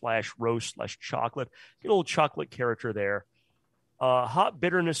 / roast / chocolate. Get a little chocolate character there. Hop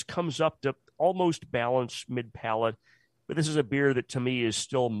bitterness comes up to almost balanced mid palate, but this is a beer that to me is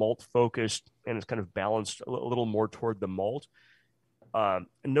still malt focused and it's kind of balanced a little more toward the malt.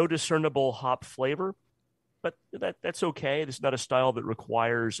 No discernible hop flavor, but that's okay. This is not a style that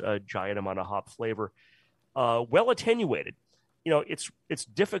requires a giant amount of hop flavor. Well attenuated. it's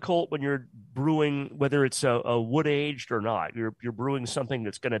difficult when you're brewing, whether it's a wood aged or not. You're brewing something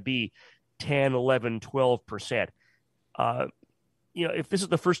that's going to be 10, 11, 12%. If this is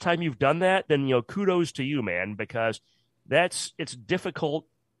the first time you've done that, then kudos to you, man, because it's difficult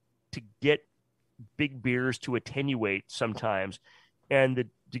to get big beers to attenuate sometimes, and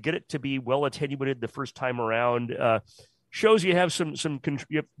to get it to be well attenuated the first time around shows you have some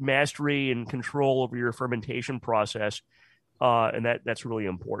you have mastery and control over your fermentation process, and that's really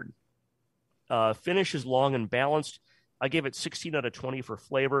important. Finish is long and balanced. I gave it 16 out of 20 for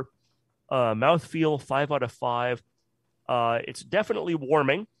flavor. Mouthfeel 5 out of 5. It's definitely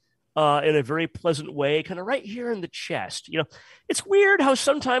warming in a very pleasant way, kind of right here in the chest. It's weird how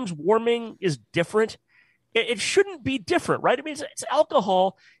sometimes warming is different. It shouldn't be different, right? I mean, it's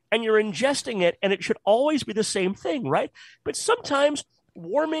alcohol, and you're ingesting it, and it should always be the same thing, right? But sometimes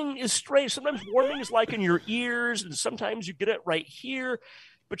warming is strange. Sometimes warming is like in your ears, and sometimes you get it right here,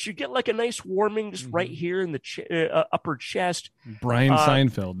 but you get like a nice warming just right here in the upper chest. Brian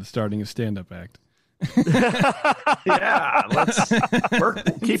Seinfeld is starting a stand-up act. Yeah, let's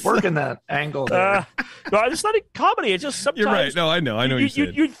keep working that angle there. No, it's not a comedy. It's just sometimes you're right. No, I know what you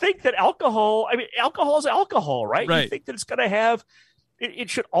said. You'd think that alcohol is alcohol, right? Right. You think that it's going to have,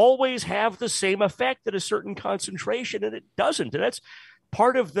 it should always have the same effect at a certain concentration, and it doesn't. And that's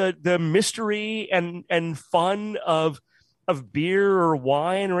part of the mystery and fun of beer or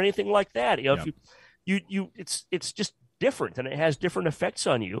wine or anything like that. If it's just different, and it has different effects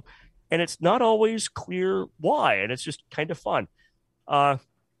on you. And it's not always clear why, and it's just kind of fun.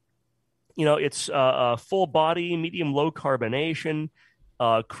 It's full body, medium low carbonation,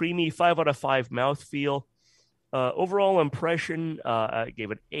 creamy 5 out of 5 mouthfeel. Overall impression, I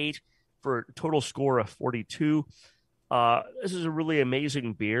gave it 8 for a total score of 42. This is a really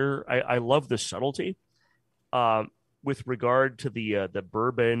amazing beer. I love the subtlety with regard to the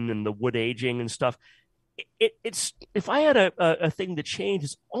bourbon and the wood aging and stuff. It's if I had a thing to change,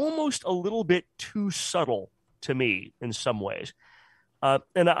 it's almost a little bit too subtle to me in some ways,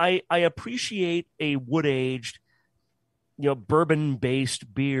 and I appreciate a wood aged, bourbon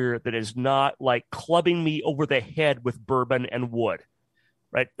based beer that is not like clubbing me over the head with bourbon and wood,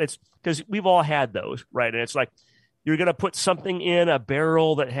 right? It's because we've all had those, right? And it's like you're going to put something in a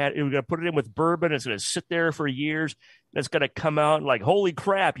barrel you're going to put it in with bourbon. It's going to sit there for years. That's going to come out and like, holy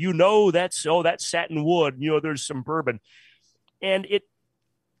crap, that's satin wood. There's some bourbon, and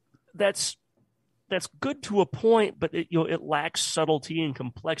that's good to a point, but it lacks subtlety and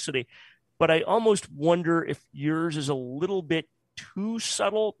complexity. But I almost wonder if yours is a little bit too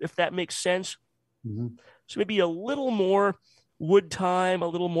subtle, if that makes sense. Mm-hmm. So maybe a little more wood time, a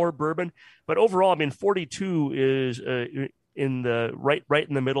little more bourbon. But overall, I mean, 42 is in the right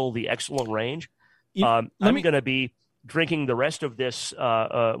in the middle of the excellent range. I'm going to be drinking the rest of this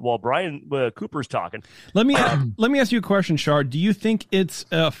while Brian Cooper's talking. Let me ask you a question, Shar. Do you think it's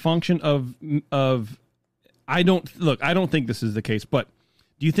a function of I don't think this is the case, but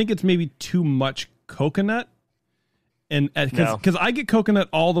do you think it's maybe too much coconut? And because I get coconut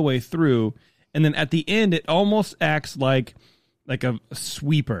all the way through, and then at the end it almost acts like a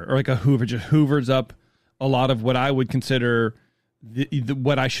sweeper or like a hoover, just hoovers up a lot of what I would consider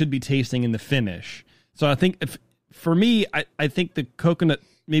what I should be tasting in the finish. So I think for me, I think the coconut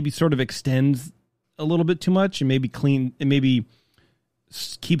maybe sort of extends a little bit too much and maybe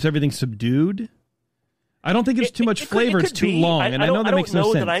keeps everything subdued. I don't think it's too much flavor. It's too long. And I know that makes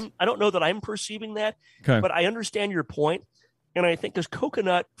no sense. I don't know that I'm perceiving that, but I understand your point. And I think this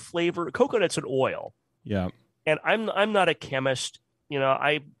coconut's an oil. Yeah. And I'm not a chemist.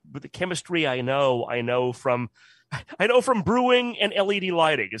 With the chemistry I know from brewing and LED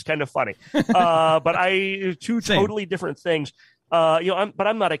lighting. It's kind of funny. But two totally different things. I'm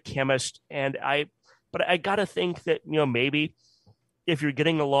not a chemist, but I got to think that, maybe if you're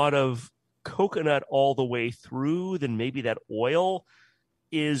getting a lot of coconut all the way through, then maybe that oil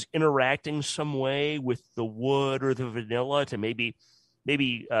is interacting some way with the wood or the vanilla to maybe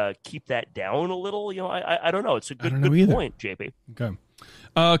keep that down a little. I don't know. It's a good point, JP. Okay.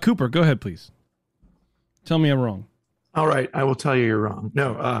 Cooper, go ahead, please. Tell me I'm wrong. All right. I will tell you you're wrong.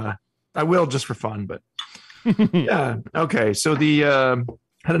 No, I will just for fun, but yeah. Okay. So the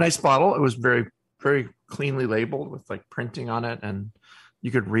had a nice bottle. It was very, very cleanly labeled with like printing on it, and you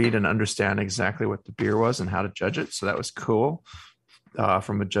could read and understand exactly what the beer was and how to judge it. So that was cool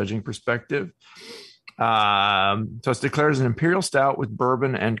from a judging perspective. So it's declared as an Imperial Stout with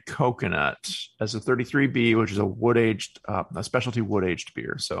bourbon and coconut as a 33B, which is a specialty wood aged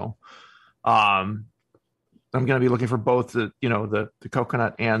beer. So I'm going to be looking for both the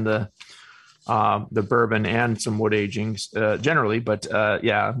coconut and the the bourbon and some wood agings generally. But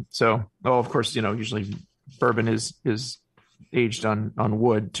yeah, so of course, usually bourbon is aged on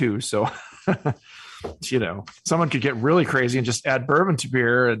wood too. So someone could get really crazy and just add bourbon to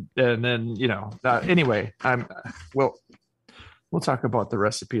beer, and then anyway, we'll talk about the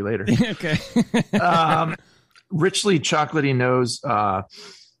recipe later. Okay. Richly chocolatey nose.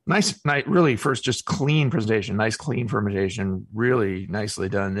 Nice, really first, just clean presentation, nice clean fermentation, really nicely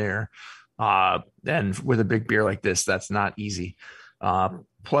done there. And with a big beer like this, that's not easy.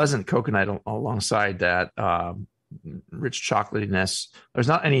 Pleasant coconut alongside that, rich chocolatiness. There's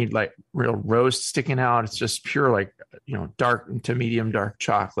not any like real roast sticking out. It's just pure, dark to medium dark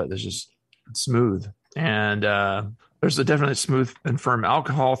chocolate. That's just smooth. And there's a definite smooth and firm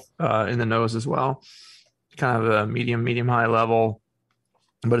alcohol in the nose as well. Kind of a medium high level,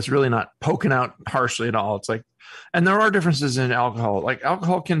 but it's really not poking out harshly at all. It's like, and there are differences in alcohol. Like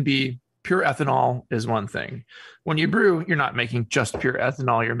alcohol can be pure ethanol is one thing. When you brew, you're not making just pure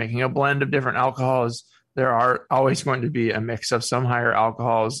ethanol. You're making a blend of different alcohols. There are always going to be a mix of some higher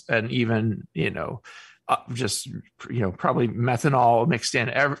alcohols and even, probably methanol mixed in,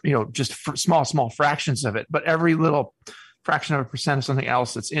 just small fractions of it. But every little fraction of a percent of something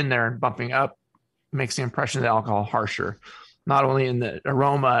else that's in there and bumping up makes the impression of the alcohol harsher, not only in the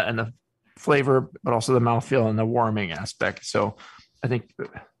aroma and the flavor, but also the mouthfeel and the warming aspect. So I think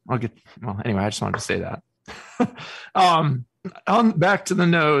anyway, I just wanted to say that. On back to the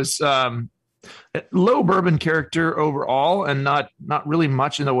nose, low bourbon character overall, and not really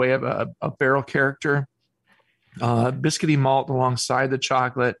much in the way of a barrel character. Biscuity malt alongside the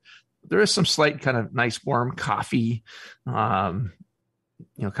chocolate. There is some slight kind of nice warm coffee, kind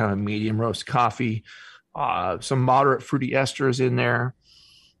of medium roast coffee, some moderate fruity esters in there.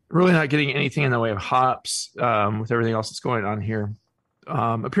 Really not getting anything in the way of hops with everything else that's going on here.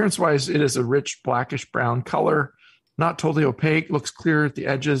 Appearance wise, it is a rich blackish brown color, not totally opaque, looks clear at the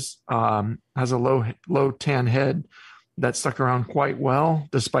edges, has a low tan head that stuck around quite well,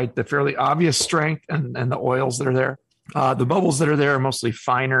 despite the fairly obvious strength and the oils that are there. The bubbles that are there are mostly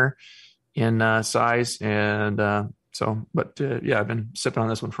finer in size. And I've been sipping on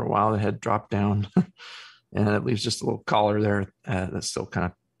this one for a while. The head dropped down and it leaves just a little collar there that's still kind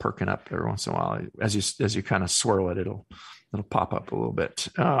of perking up every once in a while. As you kind of swirl it, it'll pop up a little bit.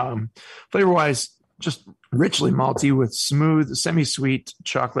 Flavor wise, just richly malty with smooth, semi-sweet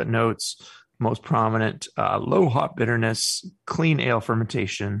chocolate notes, most prominent, low hop bitterness, clean ale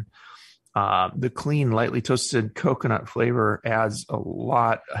fermentation. The clean, lightly toasted coconut flavor adds a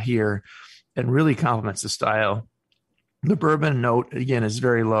lot here and really complements the style. The bourbon note, again, is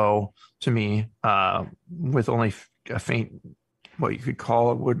very low to me, with only a faint, what you could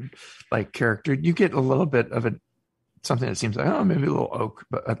call a wood-like character. You get a little bit of something that seems like, maybe a little oak,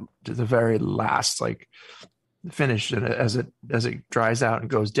 but at the very last, finish, and as it dries out and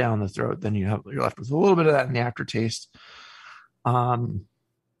goes down the throat, then you're left with a little bit of that in the aftertaste.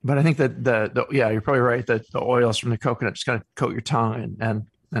 But I think that you're probably right that the oils from the coconut just kind of coat your tongue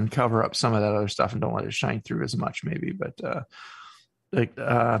and cover up some of that other stuff and don't let it shine through as much, maybe. But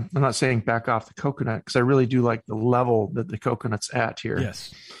I'm not saying back off the coconut, because I really do like the level that the coconut's at here.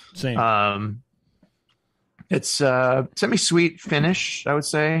 Yes, same. It's semi-sweet finish, I would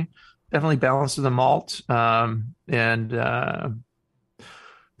say. Definitely balanced with the malt.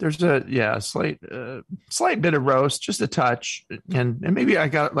 There's a slight bit of roast, just a touch. And maybe I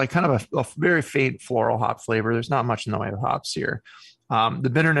got kind of a very faint floral hop flavor. There's not much in the way of hops here. The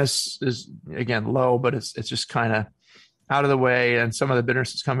bitterness is, again, low, but it's just kind of out of the way. And some of the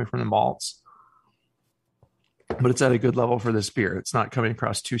bitterness is coming from the malts. But it's at a good level for this beer. It's not coming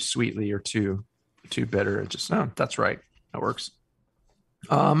across too sweetly or too bitter. It just, that's right. That works.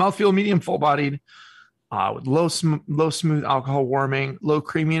 Mouthfeel medium full bodied, with low smooth alcohol warming, low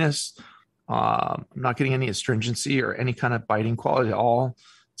creaminess. I'm not getting any astringency or any kind of biting quality at all.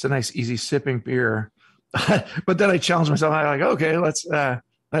 It's a nice, easy sipping beer. But then I challenged myself. I like, okay, I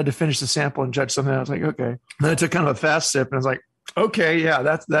had to finish the sample and judge something. I was like, okay. Then I took kind of a fast sip and I was like, okay, yeah,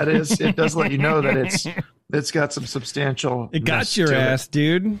 that is, it does let you know that it's got some substantial. It got your ass,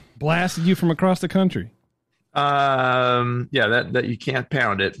 dude. Blasted you from across the country. That you can't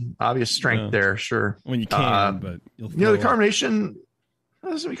pound it. Obvious strength there, sure. When you can, but the carbonation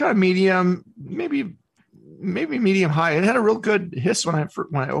is kind of medium, maybe medium high. It had a real good hiss when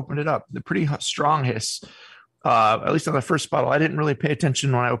I opened it up. The pretty strong hiss, at least on the first bottle. I didn't really pay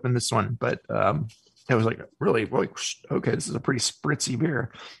attention when I opened this one, but it was like really okay. This is a pretty spritzy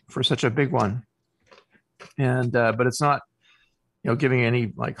beer for such a big one, and but it's not, giving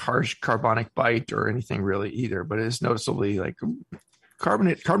any harsh carbonic bite or anything really either, but it is noticeably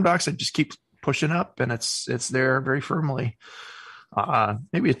carbon dioxide just keeps pushing up, and it's there very firmly.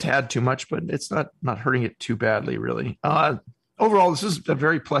 Maybe a tad too much, but it's not hurting it too badly, really. Overall, this is a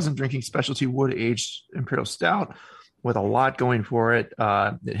very pleasant drinking specialty wood aged Imperial Stout with a lot going for it.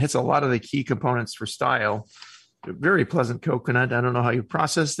 It hits a lot of the key components for style. Very pleasant coconut. I don't know how you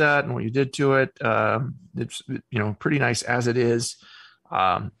processed that and what you did to it. It's pretty nice as it is.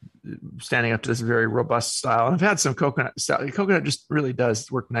 Standing up to this very robust style. And I've had some coconut stout. Coconut just really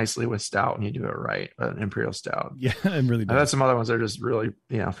does work nicely with stout when you do it right. An Imperial Stout. Yeah, it really does. I've had some other ones that are just really,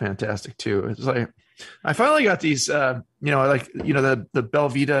 fantastic too. It's like I finally got these, the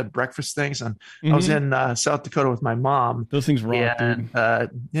Belvita breakfast things. And I was in South Dakota with my mom. Those things rock,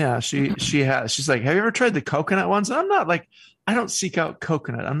 dude. She's like, have you ever tried the coconut ones? And I'm not like, I don't seek out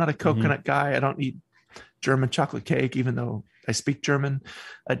coconut. I'm not a coconut guy. I don't eat German chocolate cake, even though I speak German.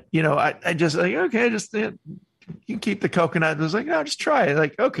 I just like, okay, you can keep the coconut. I was like, no, just try it.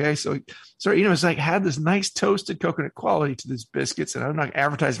 Like, okay. So it's like had this nice toasted coconut quality to these biscuits, and I'm not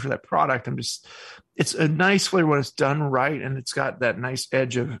advertising for that product. It's a nice flavor when it's done right. And it's got that nice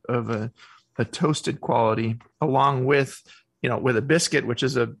edge of a toasted quality along with, with a biscuit, which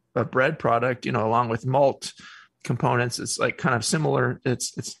is a bread product, along with malt components. It's like kind of similar. It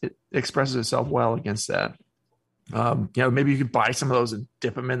expresses itself well against that. Maybe you could buy some of those and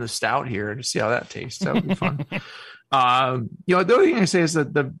dip them in the stout here and just see how that tastes. That would be fun. The other thing I say is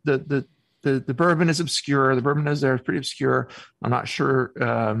that the bourbon is obscure. The bourbon is pretty obscure. I'm not sure.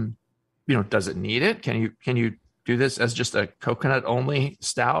 Does it need it? Can you do this as just a coconut only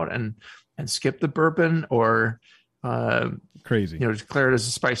stout and skip the bourbon, or crazy? Declare it as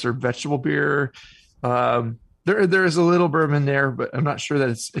a spice or vegetable beer. There is a little bourbon there, but I'm not sure that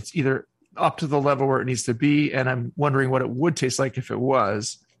it's either up to the level where it needs to be. And I'm wondering what it would taste like if it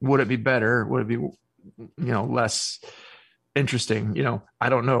was. Would it be better? Would it be, less interesting? I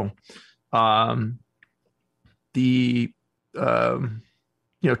don't know. You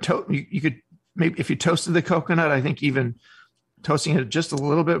could maybe, if you toasted the coconut, I think even toasting it just a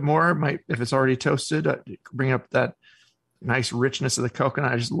little bit more might, if it's already toasted, bring up that nice richness of the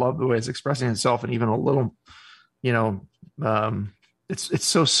coconut. I just love the way it's expressing itself, and even a little, it's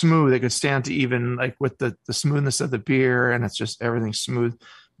so smooth. It could stand to even like with the smoothness of the beer, and it's just everything smooth.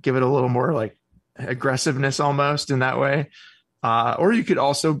 Give it a little more like aggressiveness almost in that way. Or you could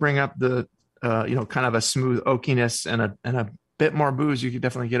also bring up the, kind of a smooth oakiness and a bit more booze. You could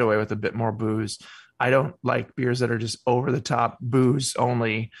definitely get away with a bit more booze. I don't like beers that are just over the top booze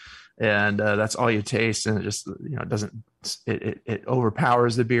only, and that's all you taste, and it just it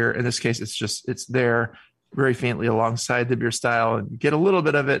overpowers the beer. In this case, it's there very faintly alongside the beer style, and get a little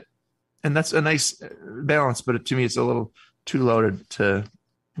bit of it, and that's a nice balance. But to me, it's a little too loaded to,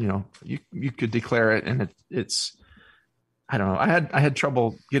 you could declare it, and it's. I don't know. I had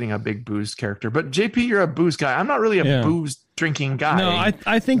trouble getting a big booze character, but JP, you're a booze guy. I'm not really a booze drinking guy. No,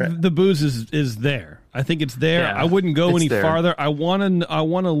 I think the booze is there. I think it's there. Yeah, I wouldn't go any farther. I want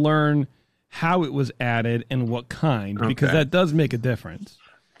to learn how it was added and what kind, because that does make a difference.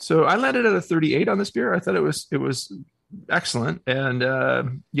 So I landed at a 38 on this beer. I thought it was excellent, and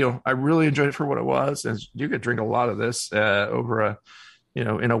I really enjoyed it for what it was. And you could drink a lot of this over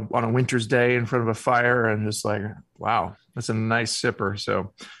on a winter's day in front of a fire, and just like, wow, that's a nice sipper.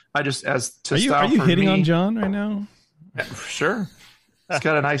 So I just, are you hitting on John right now? Sure. It's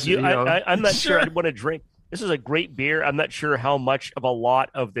got a nice, I'm not sure I'd want to drink. This is a great beer. I'm not sure how much of a lot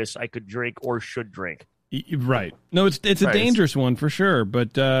of this I could drink or should drink. Right. No, it's a dangerous one for sure,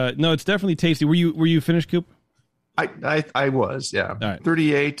 but no, it's definitely tasty. Were you finished, Coop? I was, yeah. All right.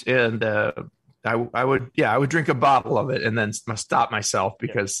 38, and I would drink a bottle of it and then stop myself,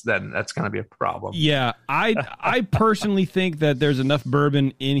 because then that's going to be a problem. Yeah, I personally think that there's enough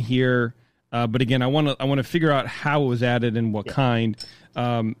bourbon in here, but again, I want to figure out how it was added and what kind.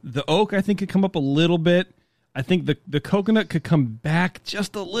 The oak, I think, could come up a little bit. I think the coconut could come back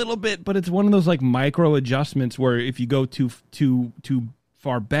just a little bit, but it's one of those like micro adjustments where if you go too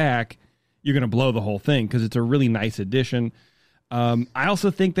far back, you're going to blow the whole thing, because it's a really nice addition. I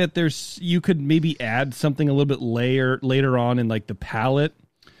also think that you could maybe add something a little bit later on in like the palate,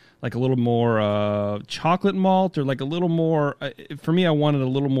 like a little more chocolate malt, or like a little more. For me, I wanted a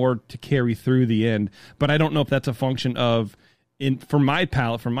little more to carry through the end, but I don't know if that's a function of, for my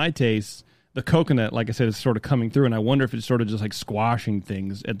palate, for my taste, the coconut, like I said, is sort of coming through, and I wonder if it's sort of just like squashing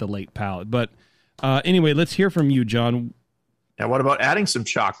things at the late palate. But anyway, let's hear from you, John. Yeah, what about adding some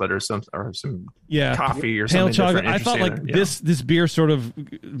chocolate or some coffee or pale something chocolate? different? I thought like this beer sort of,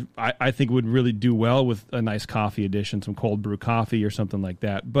 I think would really do well with a nice coffee addition, some cold brew coffee or something like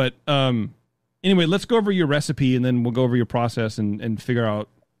that. But anyway, let's go over your recipe, and then we'll go over your process and figure out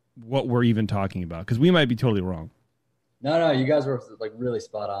what we're even talking about, because we might be totally wrong. No, you guys were like really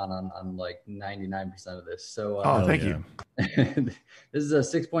spot on like 99% of this. So, thank you. This is a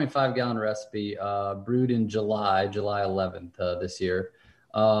 6.5 gallon recipe, brewed in July 11th this year.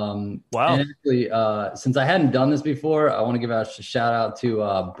 Wow. And actually, since I hadn't done this before, I want to give a shout out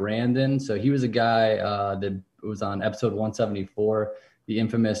to Brandon. So he was a guy that was on episode 174, the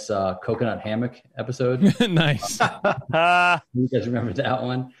infamous coconut hammock episode. Nice. You guys remember that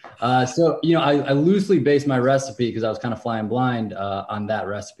one? So, I loosely based my recipe because I was kind of flying blind on that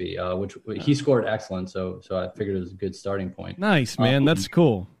recipe, which he scored excellent. So I figured it was a good starting point. Nice, man. That's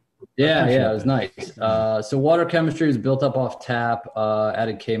cool. Yeah, it was nice. So water chemistry is built up off tap,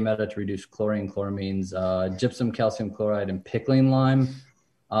 added K-meta to reduce chlorine, chloramines, gypsum, calcium chloride, and pickling lime.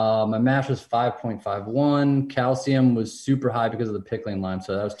 My mash was 5.51. Calcium was super high because of the pickling lime,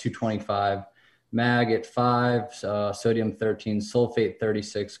 so that was 225. Mag at 5, sodium 13, sulfate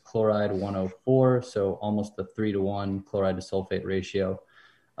 36, chloride 104, so almost the 3-to-1 chloride to sulfate ratio.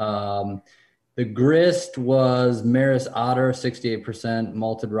 The grist was Maris Otter, 68%,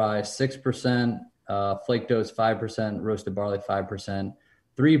 malted rye 6%, flake doughs 5%, roasted barley 5%,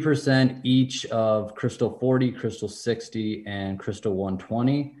 3% each of Crystal 40, Crystal 60, and Crystal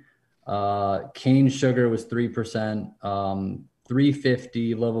 120. Cane sugar was 3%,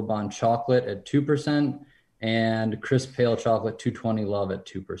 350 Lovabond chocolate at 2%, and crisp pale chocolate 220 Love at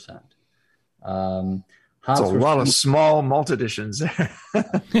 2%. That's a lot of small malt additions there.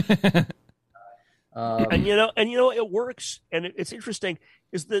 And it works, and it's interesting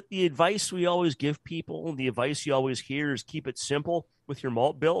is that the advice we always give people and the advice you always hear is keep it simple with your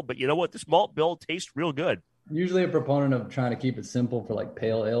malt bill. But you know what? This malt bill tastes real good. Usually a proponent of trying to keep it simple for like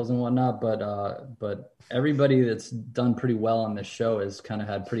pale ales and whatnot, but everybody that's done pretty well on this show has kind of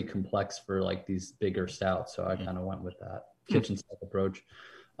had pretty complex for like these bigger stouts. So I kind of went with that kitchen style approach.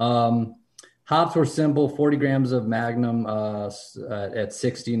 Hops were simple, 40 grams of Magnum at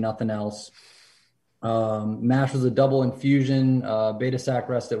 60, nothing else. Mash was a double infusion, beta sac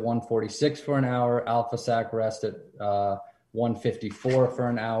rest at 146 for an hour, alpha sac rest at 154 for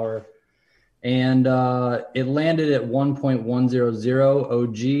an hour. And it landed at 1.100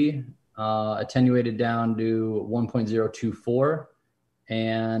 OG, attenuated down to 1.024.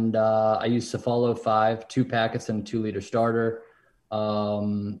 And I used Cephalo 5, 2 packets and a 2-liter starter,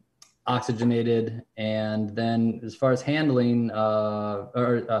 oxygenated. And then as far as handling,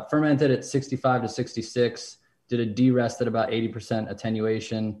 fermented at 65 to 66, did a D-rest at about 80%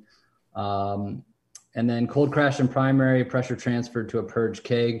 attenuation. And then cold crash in primary, pressure transferred to a purge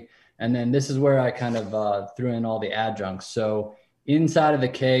keg. And then this is where I kind of threw in all the adjuncts. So inside of the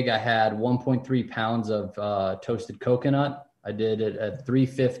keg, I had 1.3 pounds of toasted coconut. I did it at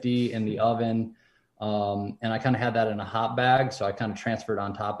 350 in the oven. And I kind of had that in a hot bag. So I kind of transferred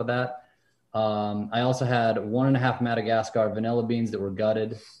on top of that. I also had 1.5 Madagascar vanilla beans that were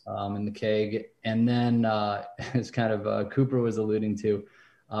gutted in the keg. And then as kind of Cooper was alluding to,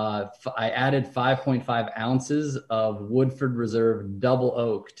 I added 5.5 ounces of Woodford Reserve double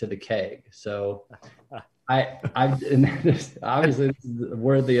oak to the keg. So obviously this is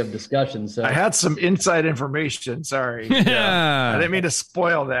worthy of discussion. So I had some inside information. Sorry. Yeah. I didn't mean to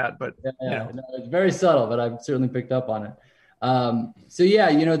spoil that, but no, it's very subtle, but I've certainly picked up on it. So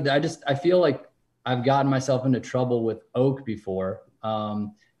I feel like I've gotten myself into trouble with oak before.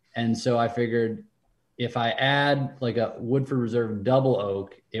 And so I figured if I add like a Woodford Reserve double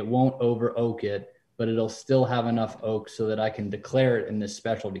oak, it won't over oak it, but it'll still have enough oak so that I can declare it in this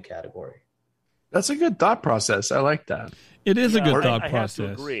specialty category. That's a good thought process. I like that. It is a good thought I process.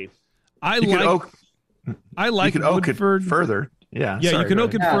 have to agree. I like Woodford further. Yeah, you can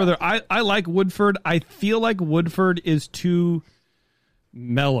oak it further. I like Woodford. I feel like Woodford is too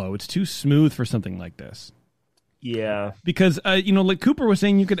mellow. It's too smooth for something like this. Yeah. Because, like Cooper was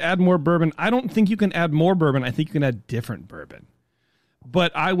saying, you could add more bourbon. I don't think you can add more bourbon. I think you can add different bourbon.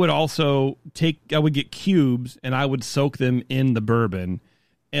 But I would also get cubes and I would soak them in the bourbon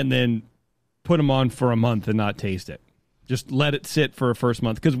and then put them on for a month and not taste it. Just let it sit for a first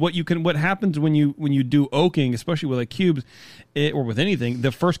month. Because what happens when you do oaking, especially with like cubes or with anything,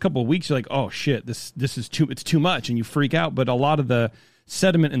 the first couple of weeks you're like, oh shit, this is too much, and you freak out. But a lot of the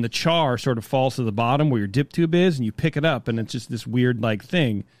sediment and the char sort of falls to the bottom where your dip tube is, and you pick it up, and it's just this weird like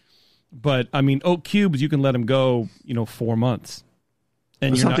thing. But I mean, oak cubes, you can let them go, 4 months.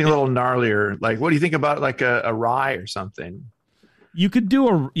 And something a little gnarlier. Like, what do you think about like a rye or something? You could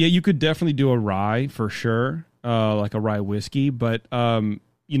definitely do a rye for sure, like a rye whiskey. But I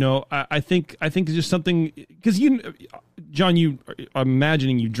think it's just something because John, I'm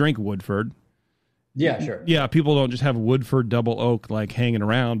imagining you drink Woodford. Yeah, sure. Yeah, people don't just have Woodford double oak like hanging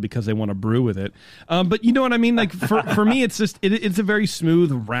around because they want to brew with it. But you know what I mean? Like for me, it's just it's a very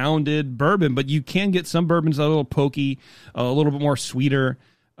smooth, rounded bourbon. But you can get some bourbons a little pokey, a little bit more sweeter.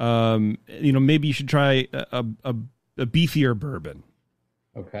 Maybe you should try a beefier bourbon.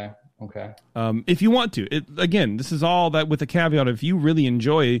 Okay. If you want to. Again, this is all that with the caveat. If you really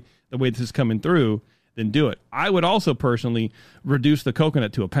enjoy the way this is coming through, then do it. I would also personally reduce the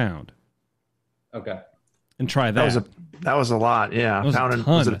coconut to a pound. Okay. And try that. That was a lot. Yeah. Was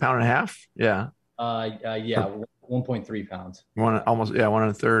it a pound and a half? Yeah. 1.3 pounds. One and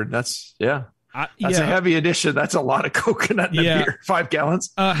a third. That's That's a heavy addition. That's a lot of coconut in a beer. 5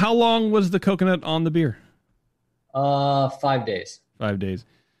 gallons. How long was the coconut on the beer? 5 days. 5 days.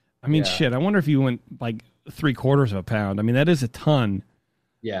 I mean, shit. I wonder if you went like 3/4 of a pound. I mean, that is a ton.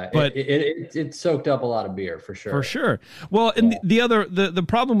 Yeah, but it soaked up a lot of beer for sure. For sure. Well, and the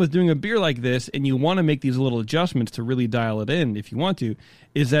problem with doing a beer like this, and you want to make these little adjustments to really dial it in, if you want to,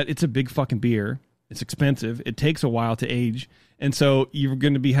 is that it's a big fucking beer. It's expensive. It takes a while to age, and so you're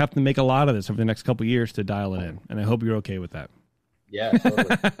going to have to make a lot of this over the next couple of years to dial it in. And I hope you're okay with that. Yeah,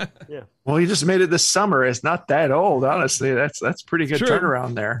 totally. Yeah. Well, you just made it this summer. It's not that old, honestly. That's pretty good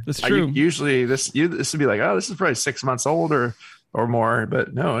turnaround there. That's true. Usually this would be like, oh, this is probably 6 months old or more,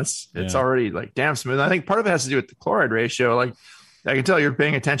 but no, it's already like damn smooth. I think part of it has to do with the chloride ratio. Like I can tell you're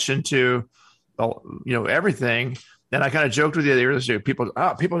paying attention to, everything. And I kind of joked with you the other day,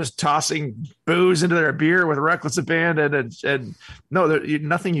 people just tossing booze into their beer with reckless abandon, and no,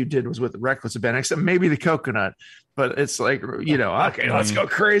 nothing you did was with reckless abandon except maybe the coconut. But it's like, okay, let's go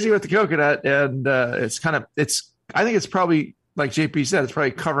crazy with the coconut, and I think it's probably like JP said, it's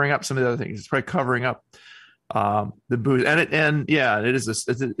probably covering up some of the other things. It's probably covering up the booze,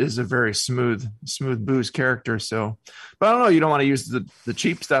 it is a very smooth booze character. So, but I don't know, you don't want to use the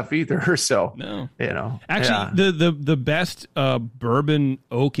cheap stuff either. So no, actually the best bourbon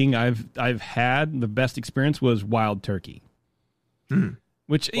oaking I've had, the best experience was Wild Turkey,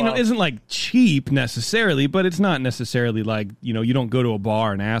 which isn't like cheap necessarily, but it's not necessarily like you don't go to a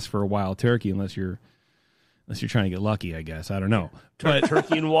bar and ask for a Wild Turkey unless you're trying to get lucky, I guess. I don't know. But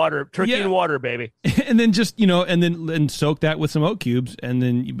turkey and water, baby. And then just, and soak that with some oak cubes, and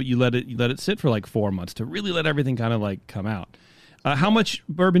then you let it sit for like 4 months to really let everything kind of like come out. How much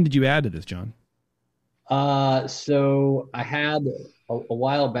bourbon did you add to this, John? So I had a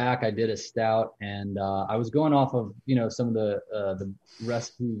while back, I did a stout, and I was going off of, some of the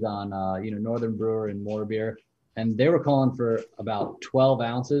recipes on, Northern Brewer and More Beer. And they were calling for about 12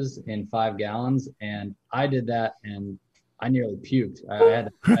 ounces in 5 gallons. And I did that and I nearly puked. I had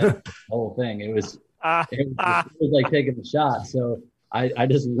the whole thing. It was like taking a shot. So I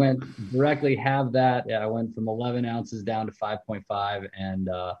just went directly have that. Yeah, I went from 11 ounces down to 5.5. And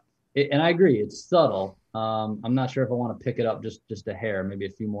I agree, it's subtle. I'm not sure if I want to pick it up just a hair, maybe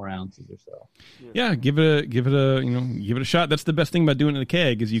a few more ounces or so. Yeah, give it a shot. That's the best thing about doing it in a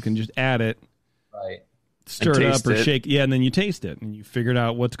keg is you can just add it. Right. Stir it up or shake, and then you taste it, and you figured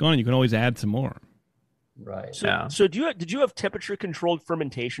out what's going on. You can always add some more. Right. So did you have temperature controlled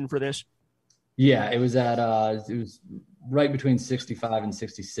fermentation for this? Yeah, it was at it was right between 65 and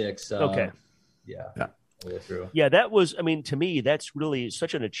 66. Okay. Yeah. All the way through. Yeah, that was. I mean, to me, that's really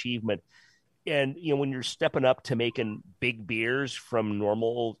such an achievement. And when you're stepping up to making big beers from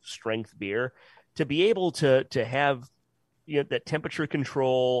normal strength beer, to be able to have that temperature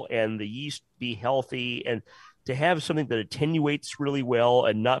control and the yeast be healthy, and to have something that attenuates really well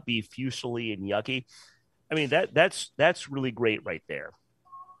and not be fusely and yucky. I mean, that's really great right there.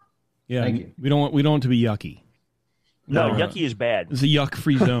 Yeah. We don't want it to be yucky. No, yucky is bad. It's a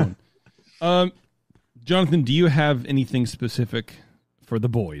yuck-free zone. Jonathan, do you have anything specific for the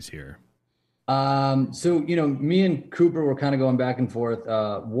boys here? So, me and Cooper were kind of going back and forth.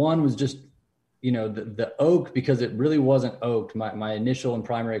 One was just, the oak, because it really wasn't oaked. My initial and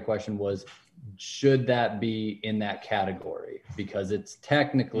primary question was, should that be in that category? Because it's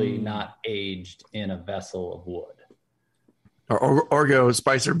technically not aged in a vessel of wood. Or go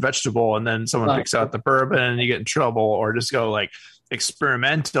spice or vegetable, and then someone picks out the bourbon and you get in trouble, or just go like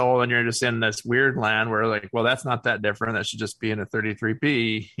experimental and you're just in this weird land where like, well, that's not that different. That should just be in a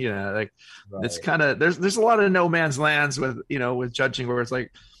 33B, It's kind of, there's a lot of no man's lands with judging, where it's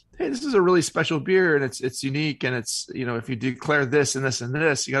like, hey, this is a really special beer and it's unique. And it's, if you declare this and this and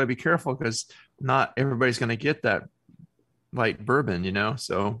this, you got to be careful because not everybody's going to get that light bourbon,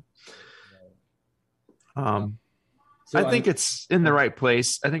 So I think it's in the right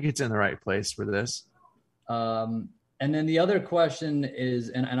place. I think it's in the right place for this. And then the other question is,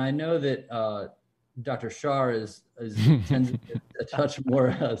 and I know that Dr. Shar tends a touch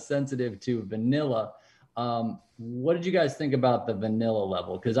more sensitive to vanilla. What did you guys think about the vanilla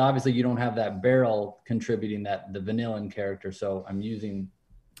level? Because obviously you don't have that barrel contributing the vanillin character. So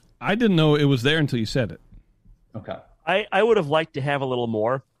I didn't know it was there until you said it. Okay. I would have liked to have a little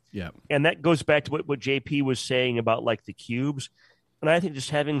more. Yeah. And that goes back to what JP was saying about like the cubes. And I think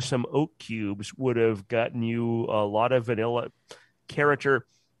just having some oak cubes would have gotten you a lot of vanilla character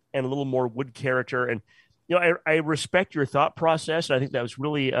and a little more wood character. And, I respect your thought process. And I think that was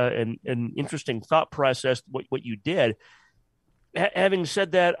really an interesting thought process, what you did. Having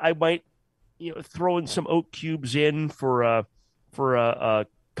said that, I might, throw in some oak cubes in for a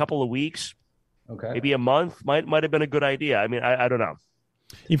couple of weeks, okay, maybe a month might have been a good idea. I mean, I don't know.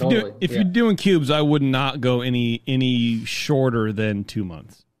 If you're doing cubes, I would not go any shorter than 2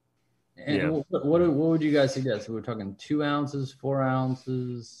 months. And what would you guys suggest? So we're talking 2 ounces, 4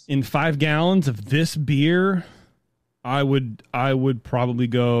 ounces. In 5 gallons of this beer, I would probably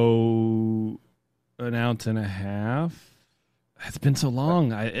go 1.5 ounces. It's been so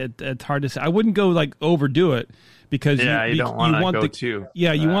long. It's hard to say. I wouldn't go like overdo it because you don't want to go too.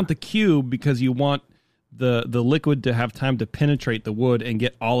 Yeah, you want the cube because you want the liquid to have time to penetrate the wood and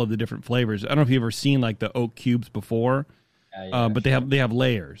get all of the different flavors. I don't know if you've ever seen like the oak cubes before, but they have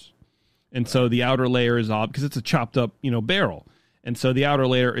layers. And so the outer layer is off because it's a chopped up, barrel. And so the outer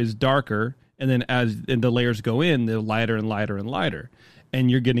layer is darker. And then as the layers go in, they're lighter and lighter and lighter. And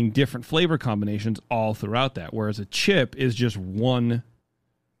you're getting different flavor combinations all throughout that. Whereas a chip is just one.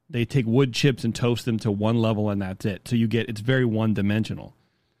 They take wood chips and toast them to one level and that's it. So it's very one dimensional.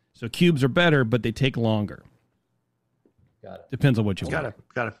 So cubes are better, but they take longer. Got it. Depends on what you want.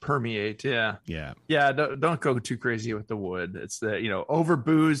 Got to permeate. Yeah. Yeah. Yeah. Don't go too crazy with the wood. It's the, over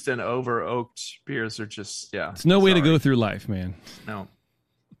boozed and over oaked beers are just, It's no way to go through life, man. No.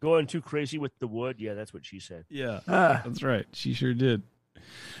 Going too crazy with the wood. Yeah. That's what she said. Yeah. That's right. She sure did.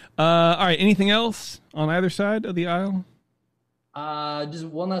 All right. Anything else on either side of the aisle? Just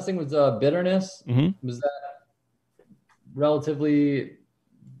one last thing was bitterness. Mm-hmm. Was that relatively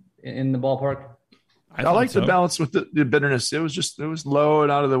in the ballpark? I like the balance with the bitterness. It was low and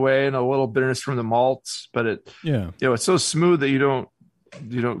out of the way, and a little bitterness from the malts, but it's so smooth that you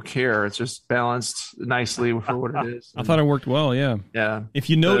don't care. It's just balanced nicely for what it is. I thought it worked well. Yeah. Yeah. If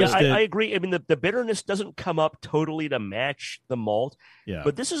you noticed I agree. I mean, the bitterness doesn't come up totally to match the malt. Yeah.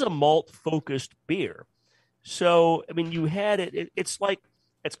 But this is a malt focused beer. So, I mean, you had it. It's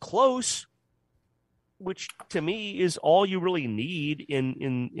close, which to me is all you really need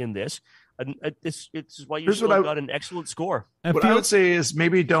in this. It's why you got an excellent score. What I would say is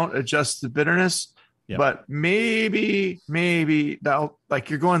maybe don't adjust the bitterness, but maybe like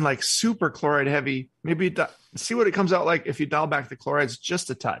you're going like super chloride heavy. Maybe see what it comes out like if you dial back the chlorides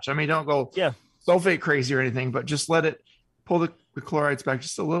just a touch. I mean, don't go sulfate crazy or anything, but just let it pull the chlorides back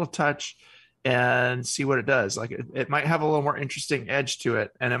just a little touch and see what it does. Like it might have a little more interesting edge to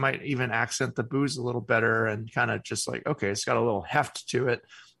it, and it might even accent the booze a little better and kind of just like, okay, it's got a little heft to it.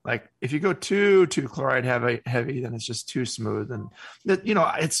 Like if you go too chloride heavy, then it's just too smooth. And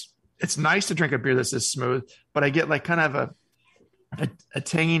it's nice to drink a beer that's this smooth, but I get like kind of a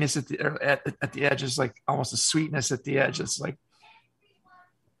tanginess at the edge. It's like almost a sweetness at the edge. It's like,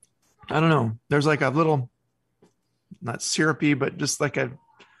 I don't know. There's like a little, not syrupy, but just like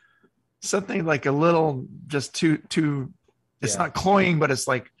something like a little, just too. It's not cloying, but it's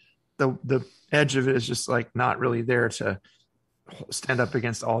like the edge of it is just like not really there to stand up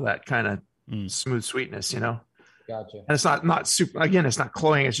against all that kind of smooth sweetness, Gotcha. And it's not super, again, it's not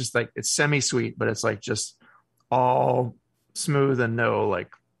cloying. It's just like, it's semi-sweet, but it's like just all smooth and no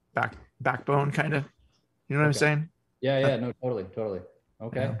like backbone kind of, you know what I'm saying? Yeah. No, totally.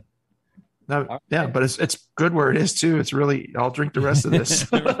 Okay. But it's good where it is too. It's really, I'll drink the rest of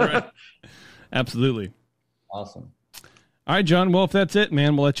this. Right. Absolutely. Awesome. All right, John. Well, if that's it,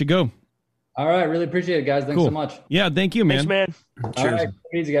 man, we'll let you go. All right. Really appreciate it, guys. Thanks so much. Yeah. Thank you, man. Thanks, man. All right.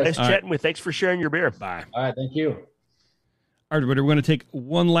 Easy, guys. Nice chatting with. Thanks for sharing your beer. Bye. All right. Thank you. All right, everybody. We're going to take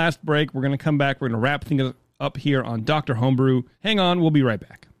one last break. We're going to come back. We're going to wrap things up here on Dr. Homebrew. Hang on. We'll be right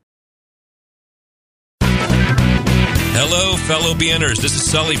back. Hello, fellow BNers. This is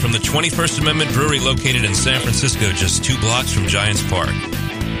Sully from the 21st Amendment Brewery located in San Francisco, just 2 blocks from Giants Park.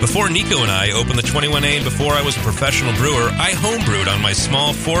 Before Nico and I opened the 21A and before I was a professional brewer, I homebrewed on my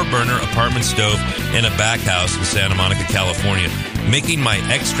small 4-burner apartment stove in a back house in Santa Monica, California, making my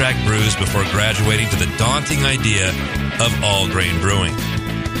extract brews before graduating to the daunting idea of all-grain brewing.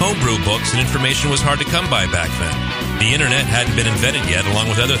 Homebrew books and information was hard to come by back then. The internet hadn't been invented yet, along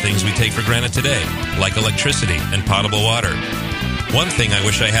with other things we take for granted today, like electricity and potable water. One thing I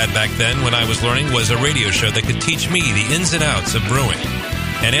wish I had back then when I was learning was a radio show that could teach me the ins and outs of brewing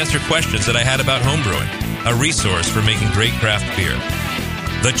and answer questions that I had about homebrewing, a resource for making great craft beer.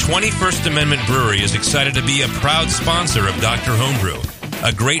 The 21st Amendment Brewery is excited to be a proud sponsor of Dr. Homebrew,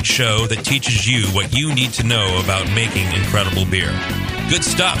 a great show that teaches you what you need to know about making incredible beer. Good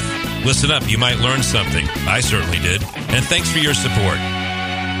stuff. Listen up, you might learn something. I certainly did. And thanks for your support.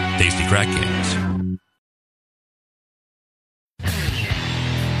 Tasty Crack Games.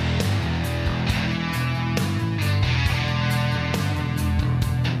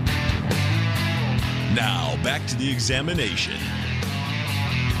 Now, back to the examination.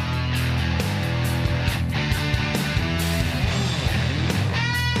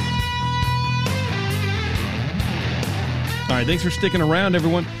 All right, thanks for sticking around,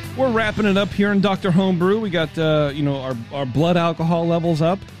 everyone. We're wrapping it up here in Dr. Homebrew. We got our blood alcohol levels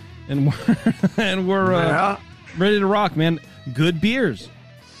up, and we're ready to rock, man. Good beers.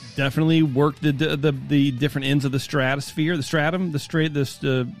 Definitely worked the different ends of the stratosphere, the stratum,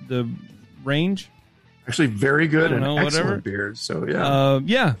 the range. Actually, very good and excellent whatever. beers. So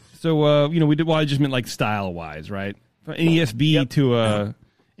yeah, So we did. Well, I just meant like style wise, right? From ESB to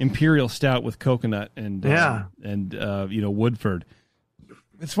Imperial Stout with coconut and Woodford.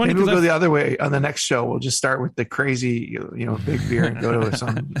 It's funny. Maybe we'll go the other way on the next show. We'll just start with the crazy, big beer and go to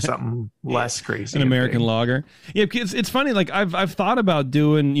something less crazy. An American lager. Yeah, it's funny. Like I've thought about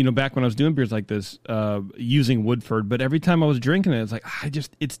doing, back when I was doing beers like this, using Woodford, but every time I was drinking it, it's like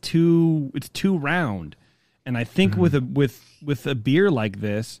it's too round. And I think with a beer like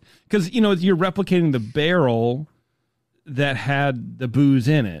this, because you're replicating the barrel that had the booze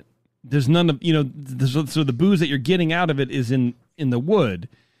in it. There's none of so the booze that you're getting out of it is in the wood.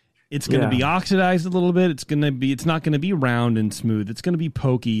 It's going to be oxidized a little bit. It's not going to be round and smooth. It's going to be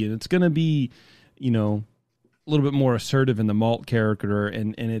pokey, and it's going to be a little bit more assertive in the malt character.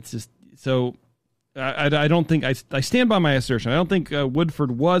 And it's just so I don't think I stand by my assertion. I don't think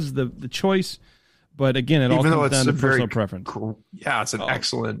Woodford was the choice. But again, it all comes down to personal preference. Cool. Yeah, it's an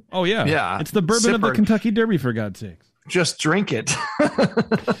excellent. Oh yeah, yeah. It's the bourbon of the Kentucky Derby, for God's sakes. Just drink it.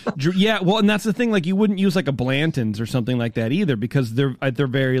 Yeah, well, and that's the thing. Like, you wouldn't use like a Blanton's or something like that either, because they're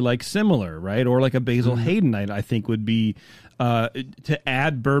very like similar, right? Or like a Basil Hayden, I think would be to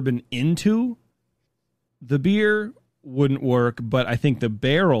add bourbon into the beer wouldn't work, but I think the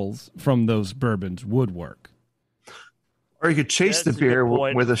barrels from those bourbons would work. Or you could chase the beer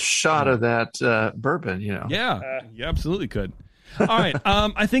with a shot of that bourbon, Yeah, you absolutely could. All right,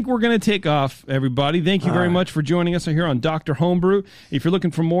 I think we're going to take off, everybody. Thank you very much for joining us here on Dr. Homebrew. If you're looking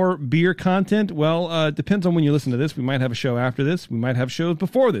for more beer content, well, it depends on when you listen to this. We might have a show after this. We might have shows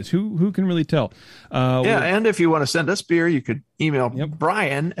before this. Who can really tell? And if you want to send us beer, you could email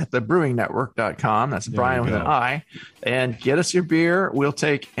Brian at thebrewingnetwork.com. That's Brian with an I. And get us your beer. We'll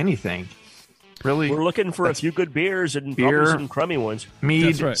take anything. Really, we're looking for a few good beers and probably some crummy ones.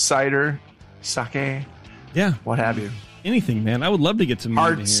 Mead, cider, sake, what have you. Anything, man. I would love to get some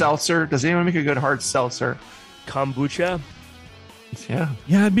hard seltzer. Does anyone make a good hard seltzer? Kombucha. Yeah,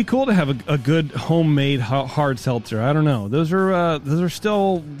 it'd be cool to have a good homemade hard seltzer. I don't know. Those are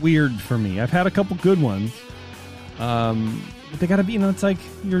still weird for me. I've had a couple good ones. But they got to be, it's like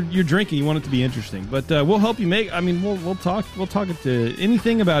you're drinking. You want it to be interesting. But we'll help you make. I mean, we'll talk it to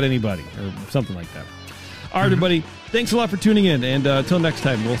anything about anybody or something like that. All right, everybody. Thanks a lot for tuning in, and until next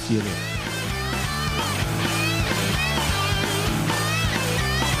time, we'll see you later.